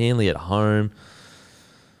 but Manly at home.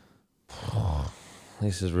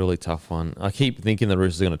 This is a really tough one. I keep thinking the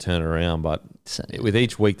Roosters are going to turn it around, but with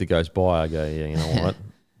each week that goes by, I go, yeah, you know what?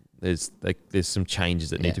 There's some changes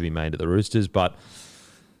that need to be made at the Roosters, but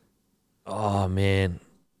oh man,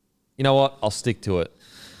 you know what? I'll stick to it.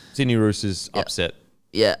 Sydney Roosters upset.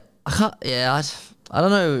 Yeah, I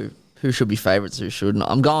don't know who should be favourites, who shouldn't.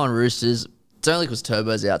 I'm going Roosters. It's only because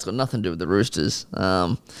Turbo's out. It's got nothing to do with the Roosters.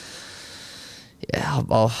 I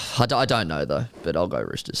don't know though, but I'll go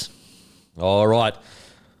Roosters. All right.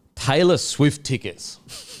 Taylor Swift tickets.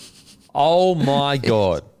 Oh, my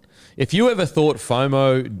God. If you ever thought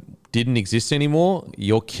FOMO didn't exist anymore,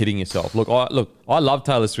 you're kidding yourself. Look, I love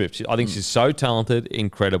Taylor Swift. I think she's so talented,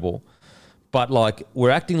 incredible. But,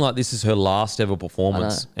 we're acting like this is her last ever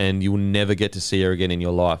performance and you'll never get to see her again in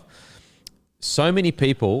your life. So many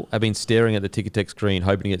people have been staring at the Ticketek screen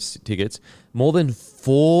hoping to get tickets. More than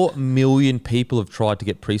 4 million people have tried to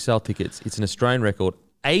get pre-sale tickets. It's an Australian record.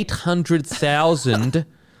 800,000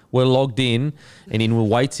 were logged in and in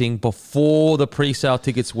waiting before the pre-sale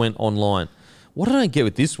tickets went online. What I don't get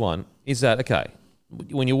with this one is that, okay,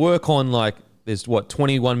 when you work on there's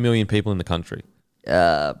 21 million people in the country?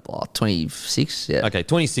 26, yeah. Okay,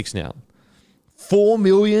 26 now. 4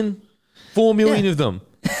 million? 4 million of them.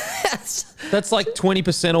 That's like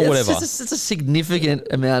 20% or whatever. It's a significant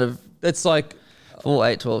amount of... That's like... 4,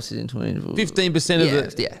 8, 12, 16, 20... 15%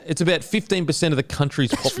 of the... Yeah. It's about 15% of the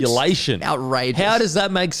country's population. Outrageous. How does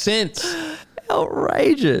that make sense?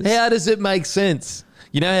 Outrageous. How does it make sense?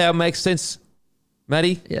 You know how it makes sense,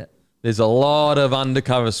 Matty? Yeah. There's a lot of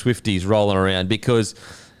undercover Swifties rolling around because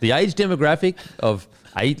the age demographic of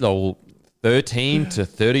 13 to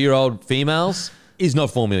 30-year-old females is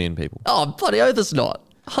not 4 million people. Oh, bloody oath it's not.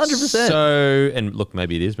 100%. So, and look,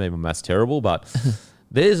 maybe it is. Maybe my math's terrible, but...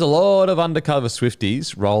 There's a lot of undercover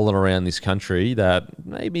Swifties rolling around this country that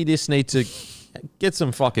maybe just need to get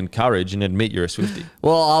some fucking courage and admit you're a Swiftie.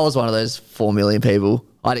 Well, I was one of those 4 million people.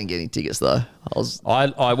 I didn't get any tickets though.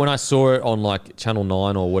 I when I saw it on like Channel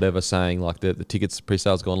 9 or whatever saying like the tickets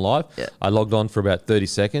pre-sale's gone live, I logged on for about 30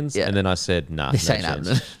 seconds and then I said, nah, this ain't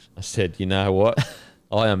happening. I said, you know what?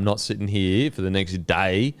 I am not sitting here for the next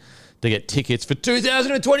day to get tickets for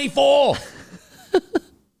 2024.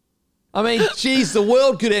 I mean, geez, the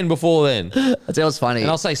world could end before then. That was funny. And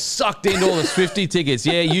I'll say sucked into all the Swiftie tickets.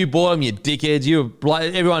 Yeah, you bought them, you dickheads.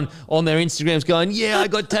 Everyone on their Instagrams going, yeah, I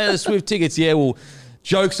got Taylor Swift tickets. Yeah, well,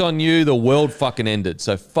 joke's on you. The world fucking ended.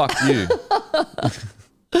 So fuck you.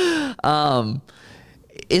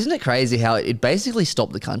 Isn't it crazy how it basically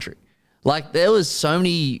stopped the country? Like there was so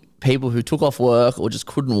many people who took off work or just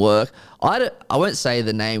couldn't work. I won't say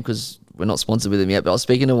the name because we're not sponsored with them yet, but I was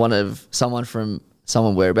speaking to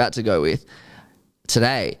someone we're about to go with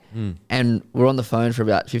today and we're on the phone for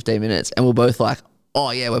about 15 minutes and we're both like,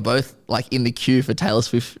 oh yeah, we're both like in the queue for Taylor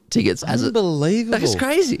Swift tickets. Unbelievable. That's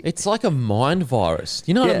crazy. It's like a mind virus.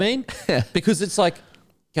 You know what I mean? Yeah. Because it's like,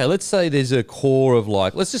 okay, let's say there's a core of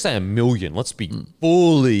like, let's just say 1 million. Let's be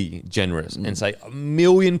fully generous and say 1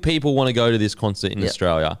 million people want to go to this concert in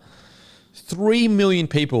Australia. 3 million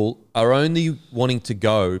people are only wanting to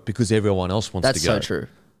go because everyone else wants to go. That's so true.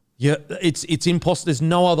 Yeah, it's impossible. There's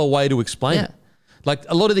no other way to explain it. Like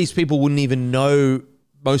a lot of these people wouldn't even know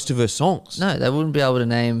most of her songs. No, they wouldn't be able to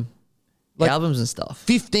name albums and stuff.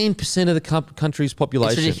 15% of the country's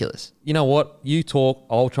population. It's ridiculous. You know what? You talk.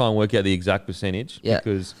 I'll try and work out the exact percentage. Yeah,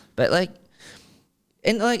 because the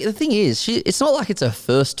thing is, it's not like it's her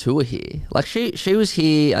first tour here. Like she was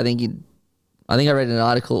here. I think I read an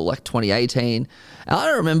article like 2018, and I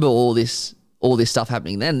don't remember all this stuff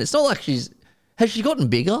happening then. It's not like has she gotten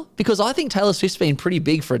bigger? Because I think Taylor Swift's been pretty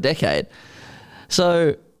big for a decade.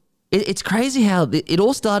 So it's crazy how it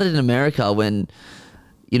all started in America when,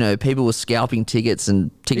 you know, people were scalping tickets and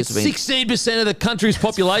tickets it's have been 16% of the country's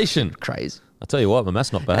population. Crazy. I'll tell you what, my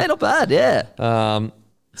math's not bad. Hey, not bad, yeah.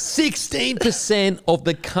 16% of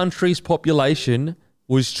the country's population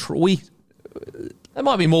was that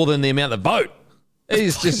might be more than the amount that vote.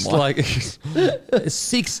 It's just like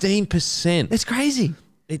 16%. It's crazy.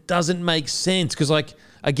 It doesn't make sense because, like,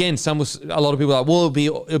 again, a lot of people are like, well,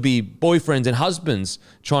 it'll be boyfriends and husbands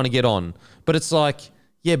trying to get on, but it's like,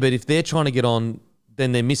 yeah, but if they're trying to get on,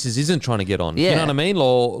 then their missus isn't trying to get on. Yeah. You know what I mean?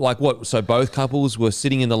 Or like what? So both couples were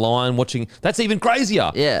sitting in the line watching. That's even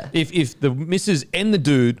crazier. Yeah. If the missus and the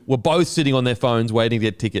dude were both sitting on their phones waiting to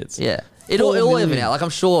get tickets. Yeah. It all even out. Like I'm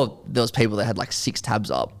sure there was people that had like 6 tabs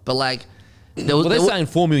up, but like they're saying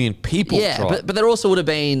 4 million people. Yeah, tried. but there also would have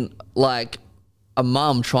been like a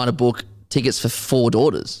mum trying to book tickets for 4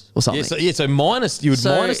 daughters or something. So minus you would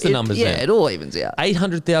minus the numbers. Yeah, then. it all evens out.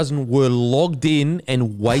 800,000 were logged in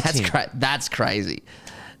and waiting. That's crazy.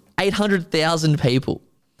 800,000 people.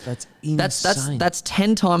 That's insane. That's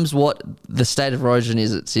 10 times what the state of origin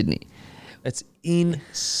is at Sydney. That's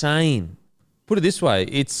insane. Put it this way,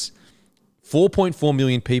 it's 4.4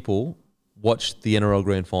 million people watched the NRL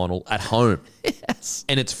Grand Final at home. Yes.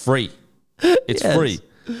 And it's free. It's free.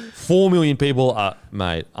 4 million people are,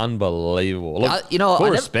 mate, unbelievable. Look,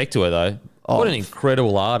 full respect to her, though. What an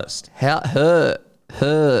incredible artist. How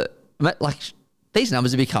like, these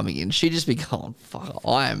numbers would be coming in. She'd just be going, fuck,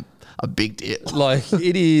 I am a big deal. Like,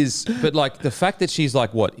 it is. But, like, the fact that she's,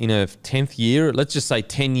 like, what, in her 10th year, let's just say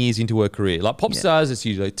 10 years into her career. Like, pop stars, it's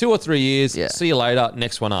usually 2 or 3 years. Yeah. See you later.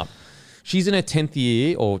 Next one up. She's in her 10th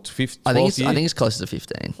year or 12th year. I think it's closer to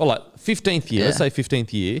 15. Well, like, 15th year. Let's say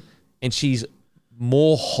 15th year. And she's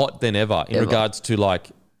more hot than ever in regards to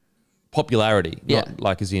like popularity, not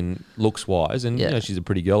like as in looks wise. And you know, she's a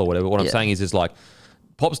pretty girl or whatever. What I'm saying is like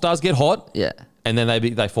pop stars get hot, and then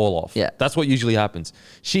they fall off. Yeah, that's what usually happens.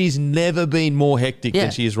 She's never been more hectic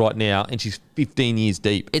than she is right now, and she's 15 years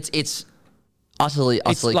deep. It's utterly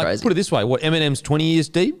like, crazy. Put it this way: what Eminem's 20 years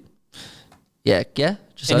deep. Yeah.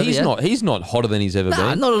 And he's not hotter than he's ever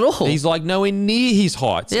been. Not at all. He's like nowhere near his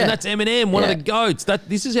heights. Yeah. And that's Eminem, one of the GOATs.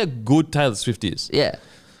 This is how good Taylor Swift is. Yeah.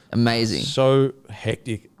 Amazing. So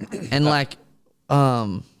hectic. And like,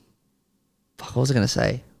 what was I going to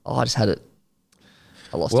say? Oh, I just had it.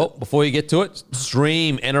 I lost it. Well, before you get to it,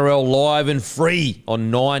 stream NRL live and free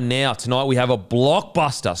on 9 Now. Tonight we have a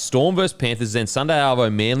blockbuster. Storm vs Panthers, then Sunday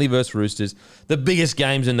Arvo, Manly vs Roosters. The biggest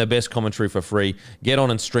games and the best commentary for free. Get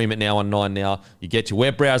on and stream it now on 9 Now. You get your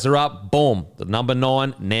web browser up, boom, the number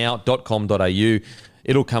 9now.com.au.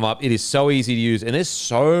 It'll come up. It is so easy to use, and there's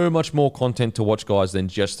so much more content to watch, guys, than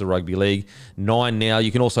just the rugby league. 9 Now.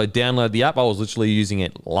 You can also download the app. I was literally using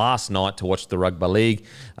it last night to watch the rugby league.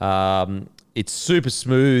 It's super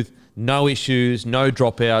smooth, no issues, no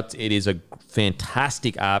dropouts. It is a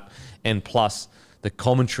fantastic app, and plus the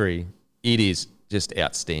commentary, it is just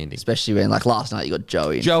outstanding. Especially when, like, last night you got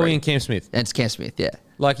Joey And Cam Smith. And it's Cam Smith, yeah.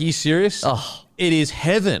 Like, are you serious? Oh. It is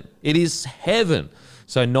heaven. It is heaven.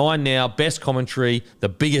 So 9 Now, best commentary, the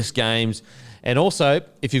biggest games. And also,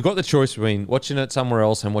 if you've got the choice between watching it somewhere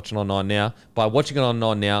else and watching it on 9 Now, by watching it on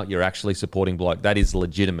 9 Now, you're actually supporting Bloke. That is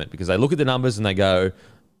legitimate because they look at the numbers and they go,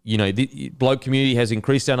 you know, the Bloke community has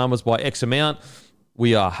increased our numbers by X amount.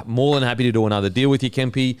 We are more than happy to do another deal with you,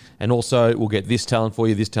 Kempy. And also, we'll get this talent for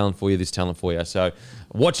you, this talent for you, this talent for you. So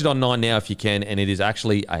watch it on 9 Now if you can. And it is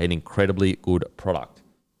actually an incredibly good product.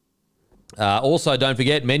 Also, don't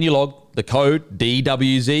forget, Menulog, the code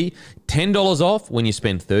DWZ, $10 off when you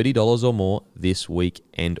spend $30 or more this week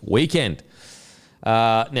and weekend.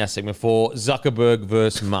 Now, segment 4, Zuckerberg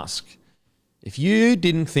versus Musk. If you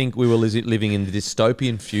didn't think we were living in the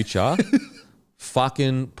dystopian future,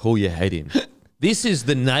 fucking pull your head in. This is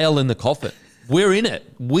the nail in the coffin. We're in it.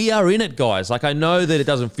 We are in it, guys. Like, I know that it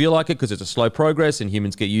doesn't feel like it because it's a slow progress and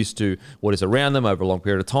humans get used to what is around them over a long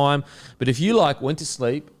period of time. But if you, like, went to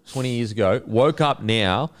sleep 20 years ago, woke up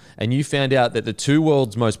now, and you found out that the two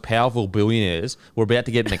world's most powerful billionaires were about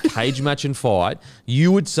to get in a cage match and fight,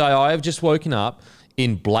 you would say, I have just woken up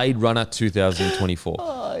in Blade Runner 2024.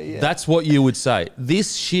 Oh, yeah. That's what you would say.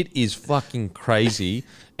 This shit is fucking crazy,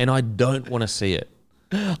 and I don't want to see it.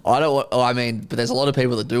 But there's a lot of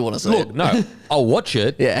people that do want to see it. Look, no, I'll watch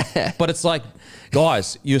it. Yeah. But it's like,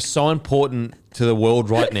 guys, you're so important to the world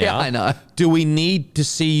right now. Yeah, I know. Do we need to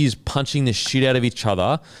see you punching the shit out of each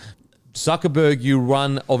other? Zuckerberg, you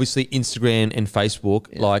run, obviously, Instagram and Facebook.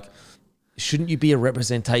 Yeah. Like, shouldn't you be a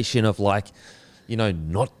representation of, like, you know,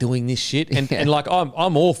 not doing this shit? And like,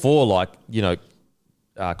 I'm all for, like, you know,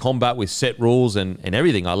 combat with set rules and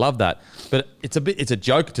everything. I love that. But it's a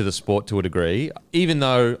joke to the sport to a degree, even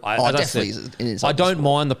though I don't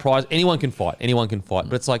mind the prize. Anyone can fight.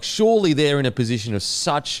 But it's like, surely they're in a position of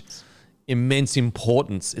such immense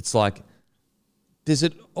importance. It's like, does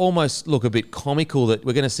it almost look a bit comical that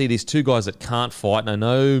we're going to see these two guys that can't fight? And I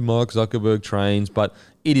know Mark Zuckerberg trains, but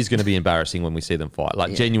it is going to be embarrassing when we see them fight.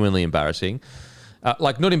 Like, genuinely embarrassing.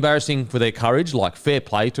 Like, not embarrassing for their courage, like, fair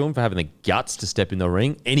play to them for having the guts to step in the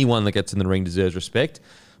ring. Anyone that gets in the ring deserves respect.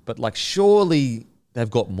 But, like, surely they've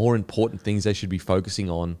got more important things they should be focusing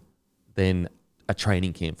on than a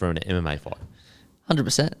training camp for an MMA fight.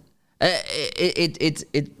 100%.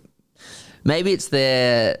 Maybe it's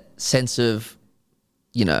their sense of,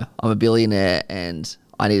 you know, I'm a billionaire and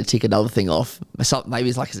I need to tick another thing off. Maybe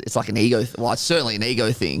it's like an ego. Well, it's certainly an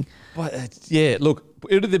ego thing. But yeah, look,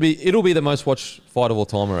 it'll be the most watched fight of all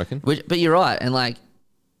time, I reckon. But you're right, and like,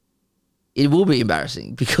 it will be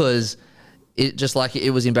embarrassing because it just like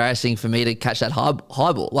it was embarrassing for me to catch that high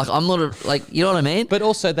ball. Like, I'm not like, you know what I mean? But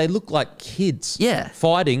also, they look like kids. Yeah,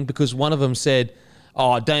 fighting because one of them said,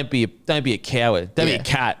 "Oh, don't be a coward. Don't be a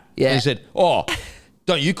cat." Yeah, and he said, "Oh,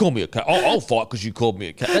 don't you call me a cat? I'll fight because you called me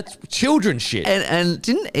a cat." That's children shit. And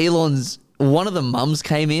didn't Elon's one of the mums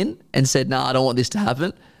came in and said, "No, I don't want this to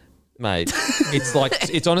happen." Mate, it's like,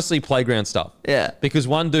 it's honestly playground stuff. Yeah. Because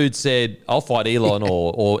one dude said, I'll fight Elon,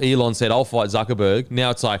 or Elon said, I'll fight Zuckerberg. Now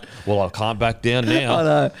it's like, well, I can't back down now. I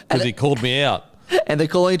know. Because he called me out. And they're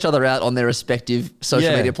calling each other out on their respective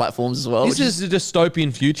social media platforms as well. This is a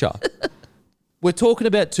dystopian future. We're talking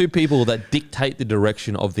about two people that dictate the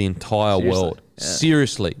direction of the entire world. Yeah.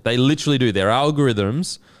 Seriously. They literally do. Their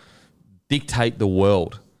algorithms dictate the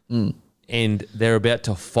world. And they're about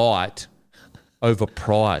to fight over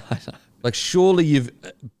pride. Like, surely you've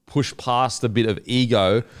pushed past a bit of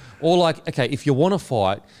ego, or like, okay, if you want to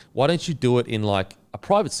fight, why don't you do it in like a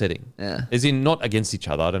private setting? Yeah. As in, not against each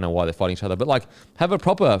other. I don't know why they're fighting each other, but like, have a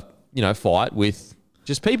proper, you know, fight with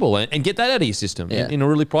just people and get that out of your system in a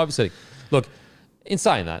really private setting. Look, in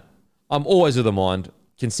saying that, I'm always of the mind,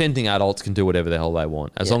 consenting adults can do whatever the hell they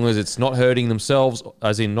want. As long as it's not hurting themselves,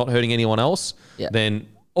 as in not hurting anyone else, then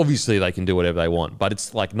obviously they can do whatever they want. But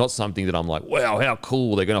it's like not something that I'm like, wow, how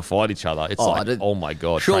cool, they're going to fight each other. It's oh my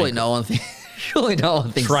God. Surely no one thinks train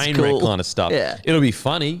it's cool. wreck kind of stuff. Yeah. It'll be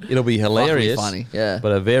funny. It'll be hilarious. Funny, yeah.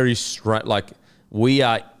 But a very straight, like, we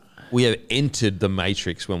have entered the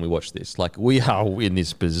matrix when we watch this. Like, we are in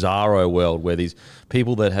this bizarro world where these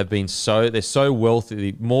people that have been they're so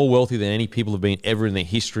wealthy, more wealthy than any people have been ever in the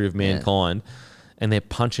history of mankind, and they're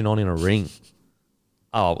punching on in a ring.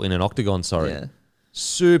 Oh, in an octagon, sorry. Yeah.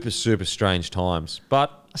 Super, super strange times.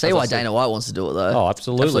 But I see why Dana White wants to do it, though. Oh,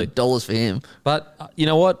 absolutely. Dollars for him. But you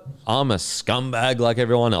know what? I'm a scumbag like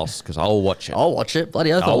everyone else because I'll watch it. I'll watch it.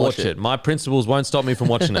 Bloody oath, I'll watch it. My principles won't stop me from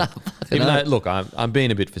watching it. Even though, look, I'm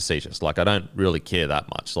being a bit facetious. Like, I don't really care that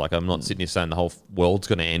much. Like, I'm not sitting here saying the whole world's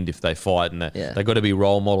going to end if they fight and they've got to be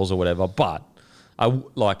role models or whatever. But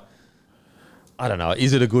I I don't know.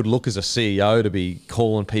 Is it a good look as a CEO to be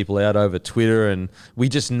calling people out over Twitter? And we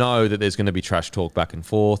just know that there's going to be trash talk back and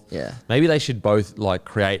forth. Yeah. Maybe they should both like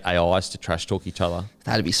create AIs to trash talk each other.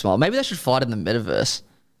 That'd be smart. Maybe they should fight in the metaverse.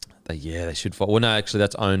 They should fight. Well, no, actually,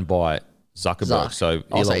 that's owned by Zuckerberg. So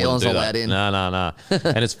Elon's not allowed in. No.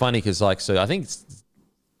 And it's funny because like, so I think,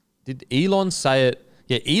 did Elon say it?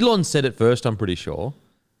 Yeah, Elon said it first, I'm pretty sure.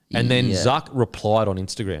 And then Zuck replied on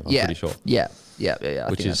Instagram, I'm pretty sure. Yeah.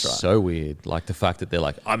 Which is so weird. Like the fact that they're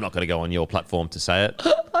like, I'm not going to go on your platform to say it.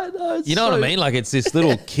 I know. You know what I mean? Like it's this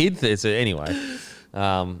little kid. Anyway,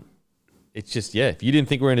 it's just, if you didn't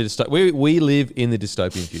think we're in a dystopian, we live in the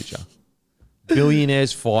dystopian future.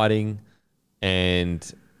 Billionaires fighting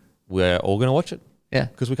and we're all going to watch it. Yeah.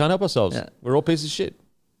 Because we can't help ourselves. Yeah. We're all pieces of shit.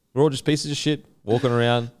 We're all just pieces of shit walking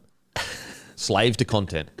around. Slave to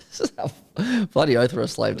content. Bloody oath, we're a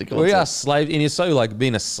slave to content. We are slave, and it's so like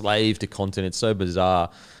being a slave to content. It's so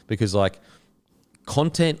bizarre because like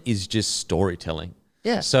content is just storytelling.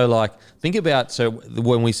 Yeah. So like think about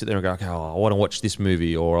when we sit there and go, okay, I want to watch this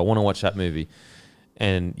movie or I want to watch that movie,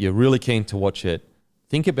 and you're really keen to watch it.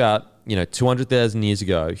 Think about 200,000 years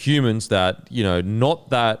ago, humans that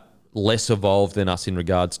not that less evolved than us in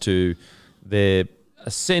regards to they're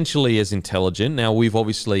essentially as intelligent. Now we've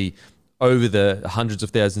obviously over the hundreds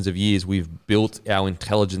of thousands of years, we've built our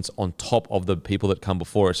intelligence on top of the people that come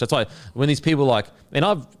before us. That's why when these people and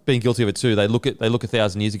I've been guilty of it too, they look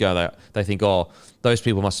 1,000 years ago, they think, oh, those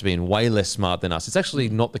people must have been way less smart than us. It's actually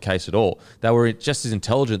not the case at all. They were just as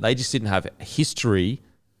intelligent. They just didn't have history's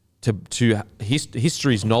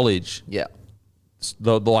knowledge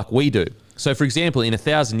like we do. So for example, in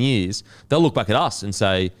 1,000 years, they'll look back at us and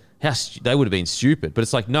say, they would have been stupid. But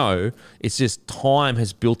it's like, no, it's just time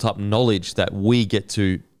has built up knowledge that we get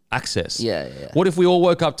to access. Yeah. What if we all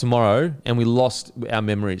woke up tomorrow and we lost our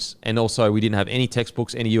memories and also we didn't have any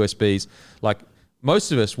textbooks, any USBs? Like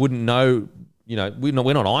most of us wouldn't know, we're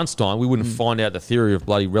not Einstein. We wouldn't find out the theory of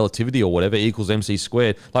bloody relativity or whatever, equals MC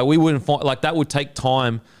squared. Like we wouldn't find, like that would take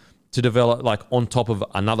time to develop like on top of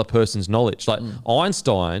another person's knowledge. Like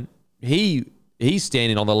Einstein, he's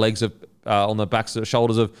standing on the legs of, on the backs and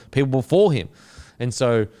shoulders of people before him. And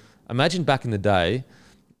so imagine back in the day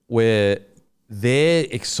where their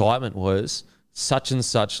excitement was such and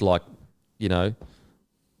such, like,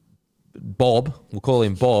 Bob, we'll call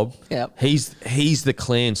him Bob. Yep. He's the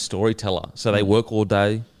clan storyteller. So they work all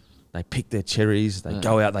day, they pick their cherries, they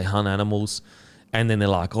go out, they hunt animals, and then they're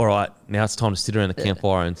like, all right, now it's time to sit around the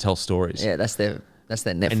campfire and tell stories. Yeah, that's their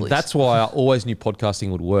Netflix. And that's why I always knew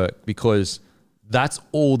podcasting would work, because that's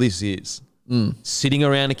all this is. Sitting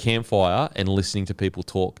around a campfire and listening to people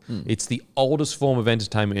talk. It's the oldest form of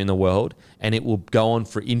entertainment in the world, and it will go on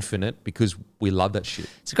for infinite because we love that shit.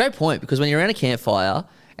 It's a great point, because when you're around a campfire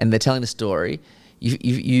and they're telling a story,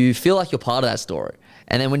 you feel like you're part of that story.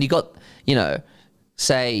 And then when you got,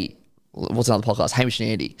 say, what's another podcast? Hamish and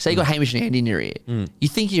Andy. Say you got Hamish and Andy in your ear. You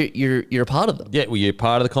think you're a part of them. Yeah, well, you're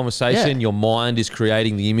part of the conversation. Yeah. Your mind is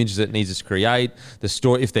creating the image that it needs to create. The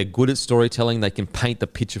story, if they're good at storytelling, they can paint the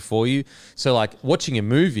picture for you. So, like watching a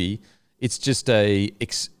movie, it's just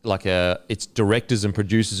it's directors and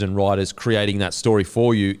producers and writers creating that story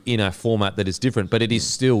for you in a format that is different, but it is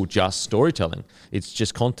still just storytelling. It's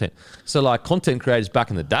just content. So, like content creators back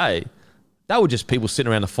in the day, they were just people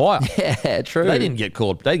sitting around the fire. Yeah, true. They didn't get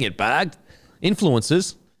caught. They didn't get bagged.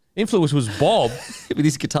 Influencers was Bob. With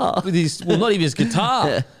his guitar. Not even his guitar.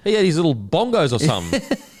 Yeah. He had his little bongos or something.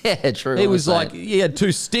 Yeah, true. He was like, he had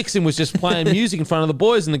 2 sticks and was just playing music in front of the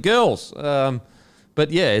boys and the girls.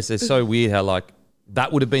 But yeah, it's so weird how like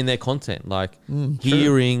that would have been their content. Like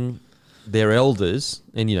hearing their elders,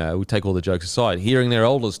 and we take all the jokes aside, hearing their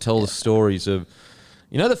elders tell the stories of,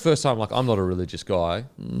 the first time, like I'm not a religious guy,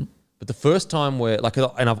 but the first time where like,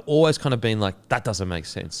 and I've always kind of been like, that doesn't make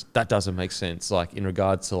sense. That doesn't make sense. Like in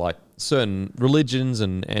regards to like certain religions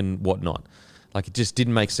and whatnot. Like it just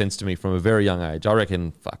didn't make sense to me from a very young age. I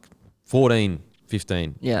reckon 14,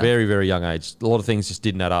 15, very, very young age. A lot of things just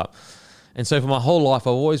didn't add up. And so for my whole life,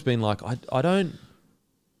 I've always been like,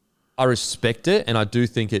 I respect it. And I do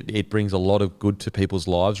think it brings a lot of good to people's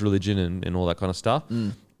lives, religion and all that kind of stuff.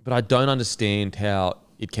 But I don't understand how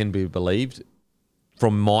it can be believed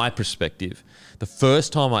from my perspective. The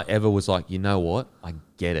first time I ever was like, you know what? I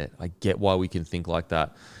get it. I get why we can think like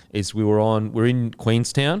that. Is we're in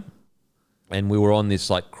Queenstown and we were on this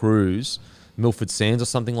like cruise, Milford Sands or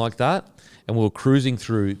something like that. And we were cruising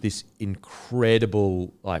through this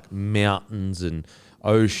incredible like mountains and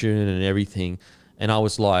ocean and everything. And I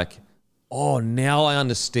was like, oh, now I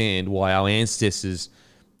understand why our ancestors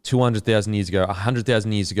 200,000 years ago,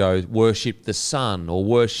 100,000 years ago, worshipped the sun or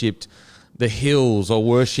worshipped the hills or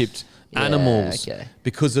worshipped animals, okay.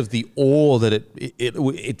 because of the awe that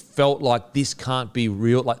it felt like this can't be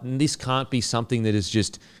real, like this can't be something that is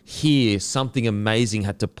just here. Something amazing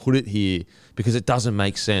had to put it here because it doesn't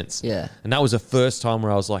make sense. Yeah. And that was the first time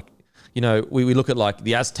where I was like, you know, we look at like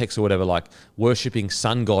the Aztecs or whatever, like worshipping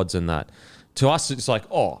sun gods and that. To us, it's like,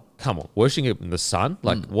 oh, come on, worshipping the sun?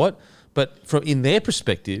 Like what? But from in their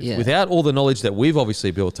perspective, without all the knowledge that we've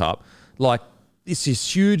obviously built up, like it's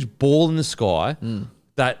this huge ball in the sky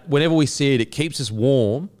that whenever we see it, it keeps us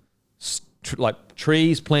warm. Like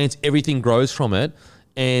trees, plants, everything grows from it,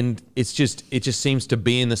 and it just seems to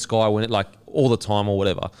be in the sky when it like all the time or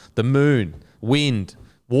whatever. The moon, wind,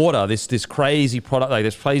 water, this crazy product, like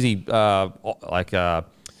this crazy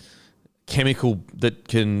chemical that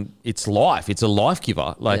can, it's life. It's a life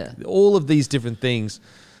giver. Like all of these different things.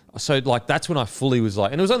 So like that's when I fully was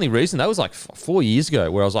like, and it was only recent. That was like 4 years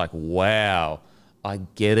ago where I was like, wow, I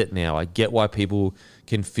get it now. I get why people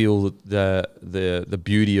can feel the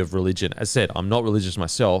beauty of religion. As I said, I'm not religious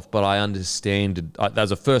myself, but I understand. That was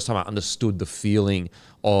the first time I understood the feeling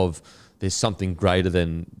of there's something greater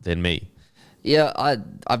than me. Yeah,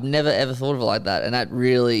 I've never ever thought of it like that, and that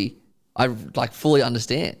really, I like fully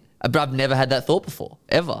understand. But I've never had that thought before,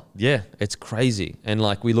 ever. Yeah, it's crazy. And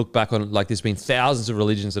like we look back on, like there's been thousands of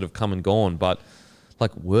religions that have come and gone, but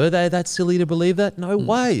like were they that silly to believe that? No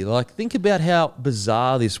way. Like think about how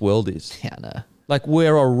bizarre this world is. Yeah, I know. Like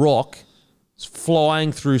we're a rock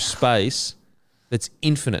flying through space that's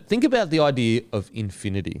infinite. Think about the idea of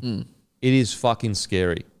infinity. It is fucking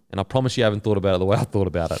scary. And I promise you haven't thought about it the way I thought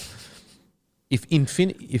about it. If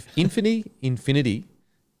infinity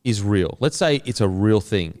is real. Let's say it's a real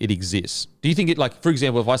thing. It exists. Do you think it, like, for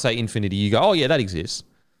example, if I say infinity, you go, oh yeah, that exists.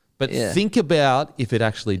 But think about if it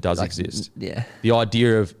actually does exist. Yeah. The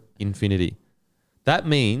idea of infinity. That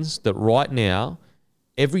means that right now,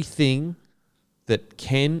 everything that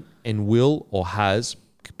can and will or has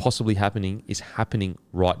possibly happening is happening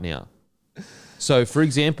right now. So, for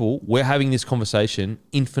example, we're having this conversation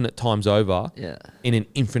infinite times over in an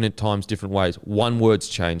infinite times different ways. One word's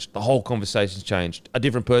changed. The whole conversation's changed. A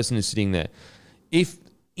different person is sitting there. If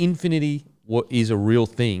infinity is a real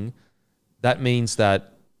thing, that means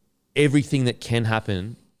that everything that can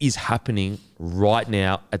happen is happening right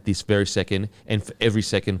now at this very second and for every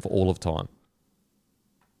second for all of time.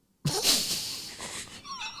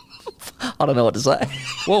 I don't know what to say.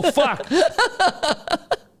 Well, fuck.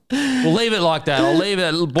 We'll leave it like that. I'll leave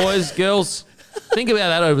it, boys, girls. Think about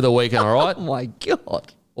that over the weekend, all right? Oh my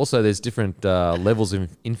God. Also, there's different levels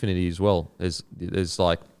of infinity as well. There's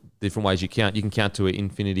like different ways you count. You can count to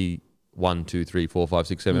infinity 1, 2, 3, 4, 5,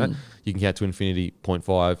 6, 7, 8. You can count to infinity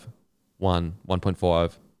 0.5, 1,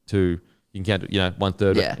 1.5, 2. You can count to,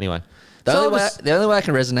 1/3. Yeah. Anyway. The only way I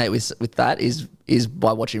can resonate with that is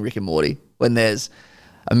by watching Rick and Morty when there's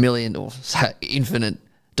a million or infinite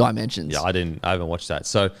dimensions. Yeah, I haven't watched that.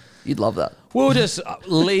 So you'd love that. We'll just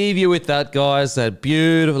leave you with that, guys. That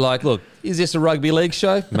beautiful, like, look, is this a rugby league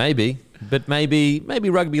show? Maybe. But maybe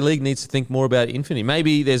rugby league needs to think more about infinity.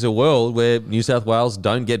 Maybe there's a world where New South Wales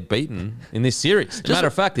don't get beaten in this series. As a matter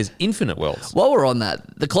of fact, there's infinite worlds. While we're on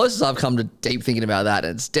that, the closest I've come to deep thinking about that,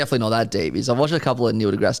 and it's definitely not that deep, is I've watched a couple of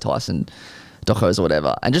Neil deGrasse Tyson docos or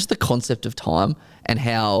whatever, and just the concept of time and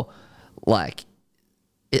how, like,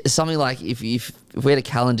 it's something like if we had a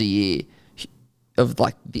calendar year of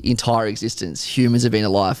like the entire existence, humans have been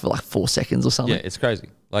alive for like 4 seconds or something. Yeah, it's crazy.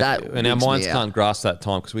 Like, and our minds can't grasp that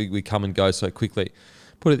time because we come and go so quickly.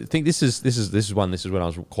 I think this is when I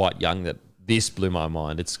was quite young that this blew my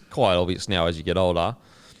mind. It's quite obvious now as you get older.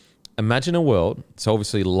 Imagine a world. So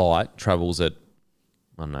obviously light travels at,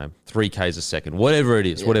 I don't know, 3 Ks a second, whatever it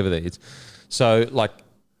is, whatever that is. So like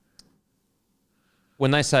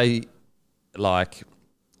when they say like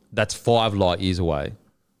that's 5 light years away,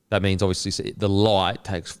 that means obviously the light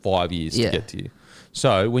takes 5 years to get to you.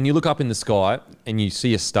 So when you look up in the sky and you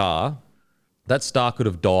see a star, that star could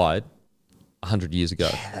have died 100 years ago.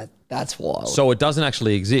 Yeah, that's wild. So it doesn't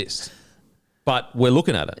actually exist, but we're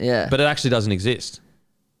looking at it. Yeah. But it actually doesn't exist.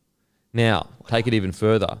 Now, take it even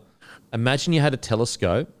further. Imagine you had a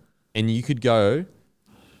telescope and you could go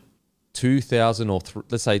 2,000 or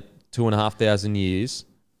let's say 2,500 years,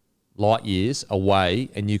 light years away,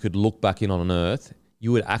 and you could look back in on Earth.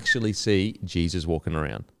 You would actually see Jesus walking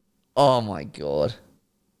around. Oh my God.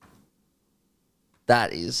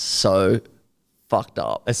 That is so fucked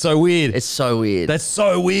up. It's so weird. It's so weird. That's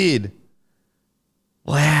so weird.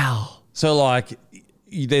 Wow. So like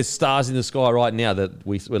there's stars in the sky right now that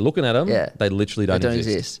we're looking at them. Yeah. They literally don't They don't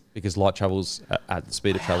exist. exist. Because light travels at the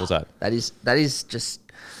speed it travels at. That is just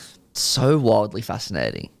so wildly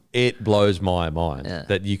fascinating. It blows my mind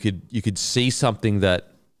that you could see something that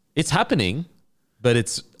It's happening, but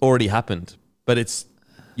it's already happened. But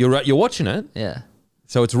you're watching it. Yeah.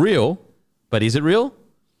 So it's real, but is it real?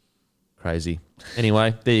 Crazy.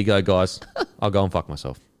 Anyway, there you go, guys. I'll go and fuck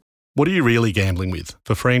myself. What are you really gambling with?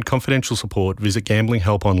 For free and confidential support, visit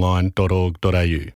gamblinghelponline.org.au.